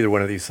liver in either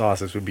one of these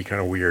sauces would be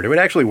kind of weird. It would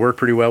actually work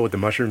pretty well with the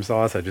mushroom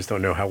sauce. I just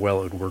don't know how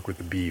well it would work with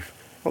the beef.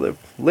 Although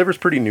liver's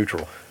pretty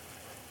neutral.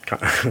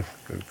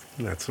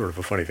 That's sort of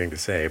a funny thing to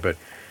say, but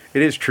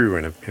it is true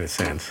in a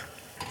sense.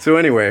 So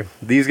anyway,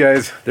 these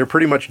guys, they're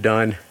pretty much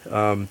done.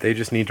 They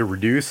just need to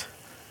reduce,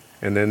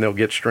 and then they'll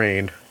get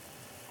strained.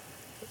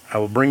 I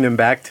will bring them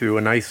back to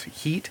a nice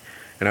heat,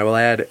 and I will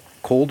add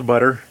cold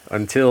butter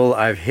until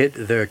I've hit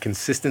the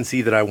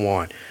consistency that I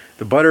want.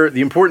 The butter, the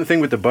important thing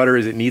with the butter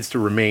is it needs to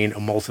remain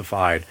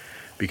emulsified,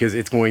 because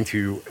it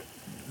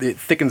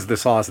thickens the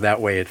sauce that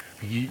way.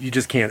 You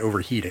just can't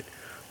overheat it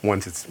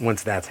once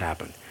that's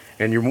happened.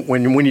 And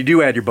when you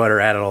do add your butter,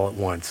 add it all at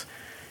once,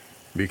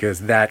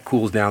 because that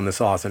cools down the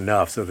sauce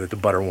enough so that the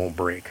butter won't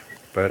break.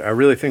 But I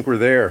really think we're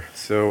there.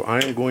 So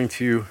I'm going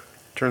to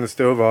turn the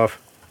stove off,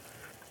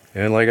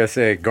 and like I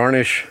say,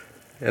 garnish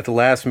at the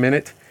last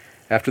minute.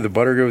 After the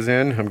butter goes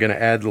in, I'm going to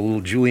add the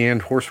little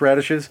julienne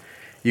horseradishes.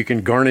 You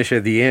can garnish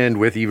at the end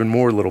with even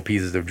more little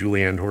pieces of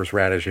julienne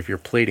horseradish if you're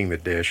plating the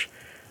dish.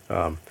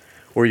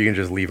 Or you can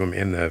just leave them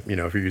in the,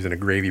 if you're using a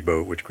gravy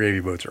boat, which gravy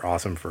boats are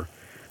awesome for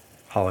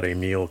holiday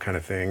meal kind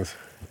of things.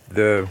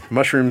 The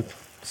mushroom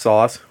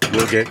sauce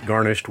will get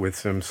garnished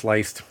with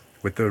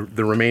with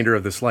the remainder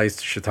of the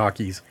sliced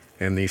shiitakes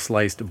and the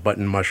sliced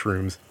button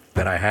mushrooms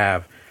that I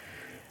have.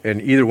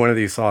 And either one of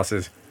these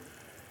sauces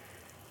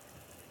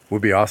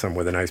would be awesome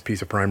with a nice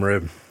piece of prime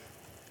rib.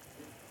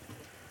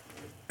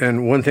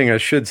 And one thing I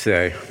should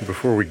say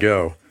before we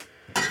go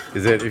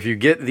is that if you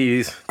get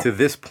these to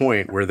this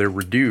point where they're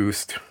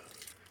reduced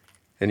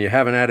and you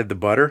haven't added the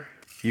butter,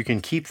 you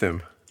can keep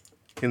them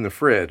in the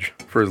fridge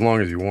for as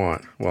long as you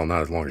want. Well,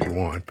 not as long as you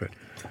want, but...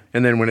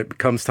 And then when it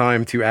comes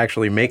time to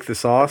actually make the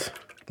sauce,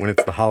 when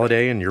it's the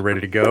holiday and you're ready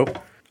to go,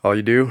 all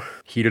you do,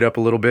 heat it up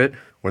a little bit.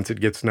 Once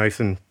it gets nice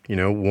and,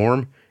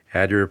 warm,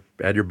 add your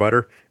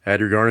butter, add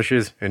your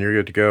garnishes, and you're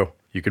good to go.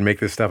 You can make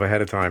this stuff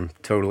ahead of time,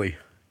 totally,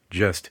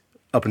 just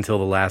up until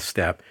the last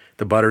step.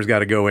 The butter's got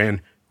to go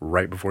in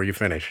right before you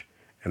finish,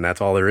 and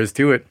that's all there is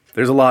to it.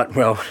 There's a lot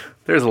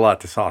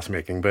to sauce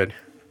making, but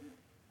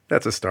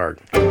that's a start.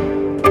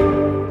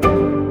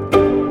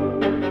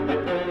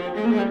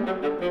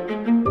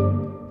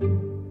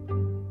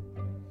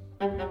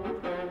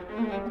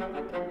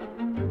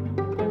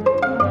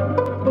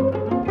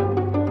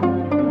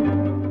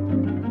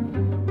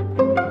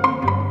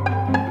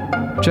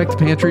 Check the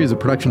Pantry is a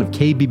production of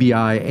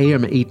KBBI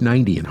AM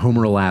 890 in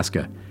Homer,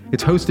 Alaska.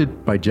 It's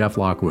hosted by Jeff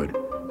Lockwood.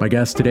 My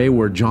guests today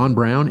were John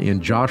Brown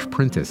and Josh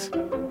Prentice.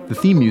 The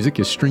theme music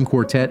is String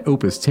Quartet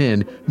Opus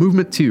 10,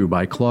 Movement 2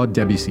 by Claude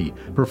Debussy,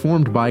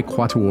 performed by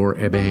Quatuor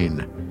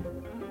Ebene.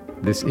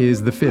 This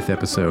is the 5th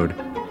episode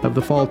of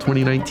the fall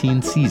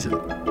 2019 season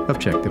of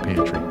Check the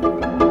Pantry.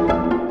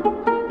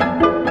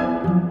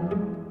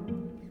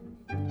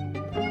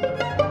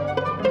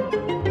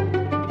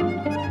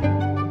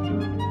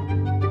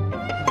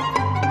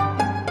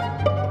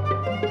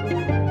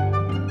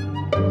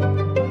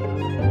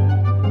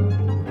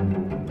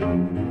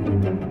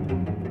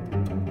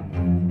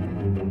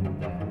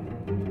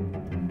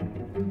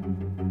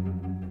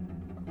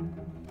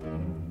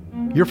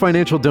 Your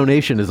financial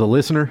donation as a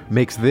listener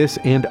makes this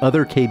and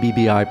other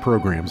KBBI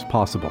programs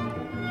possible.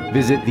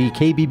 Visit the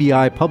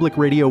KBBI Public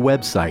Radio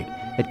website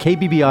at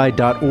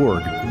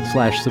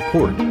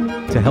kbbi.org/support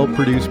to help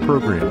produce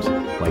programs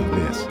like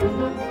this.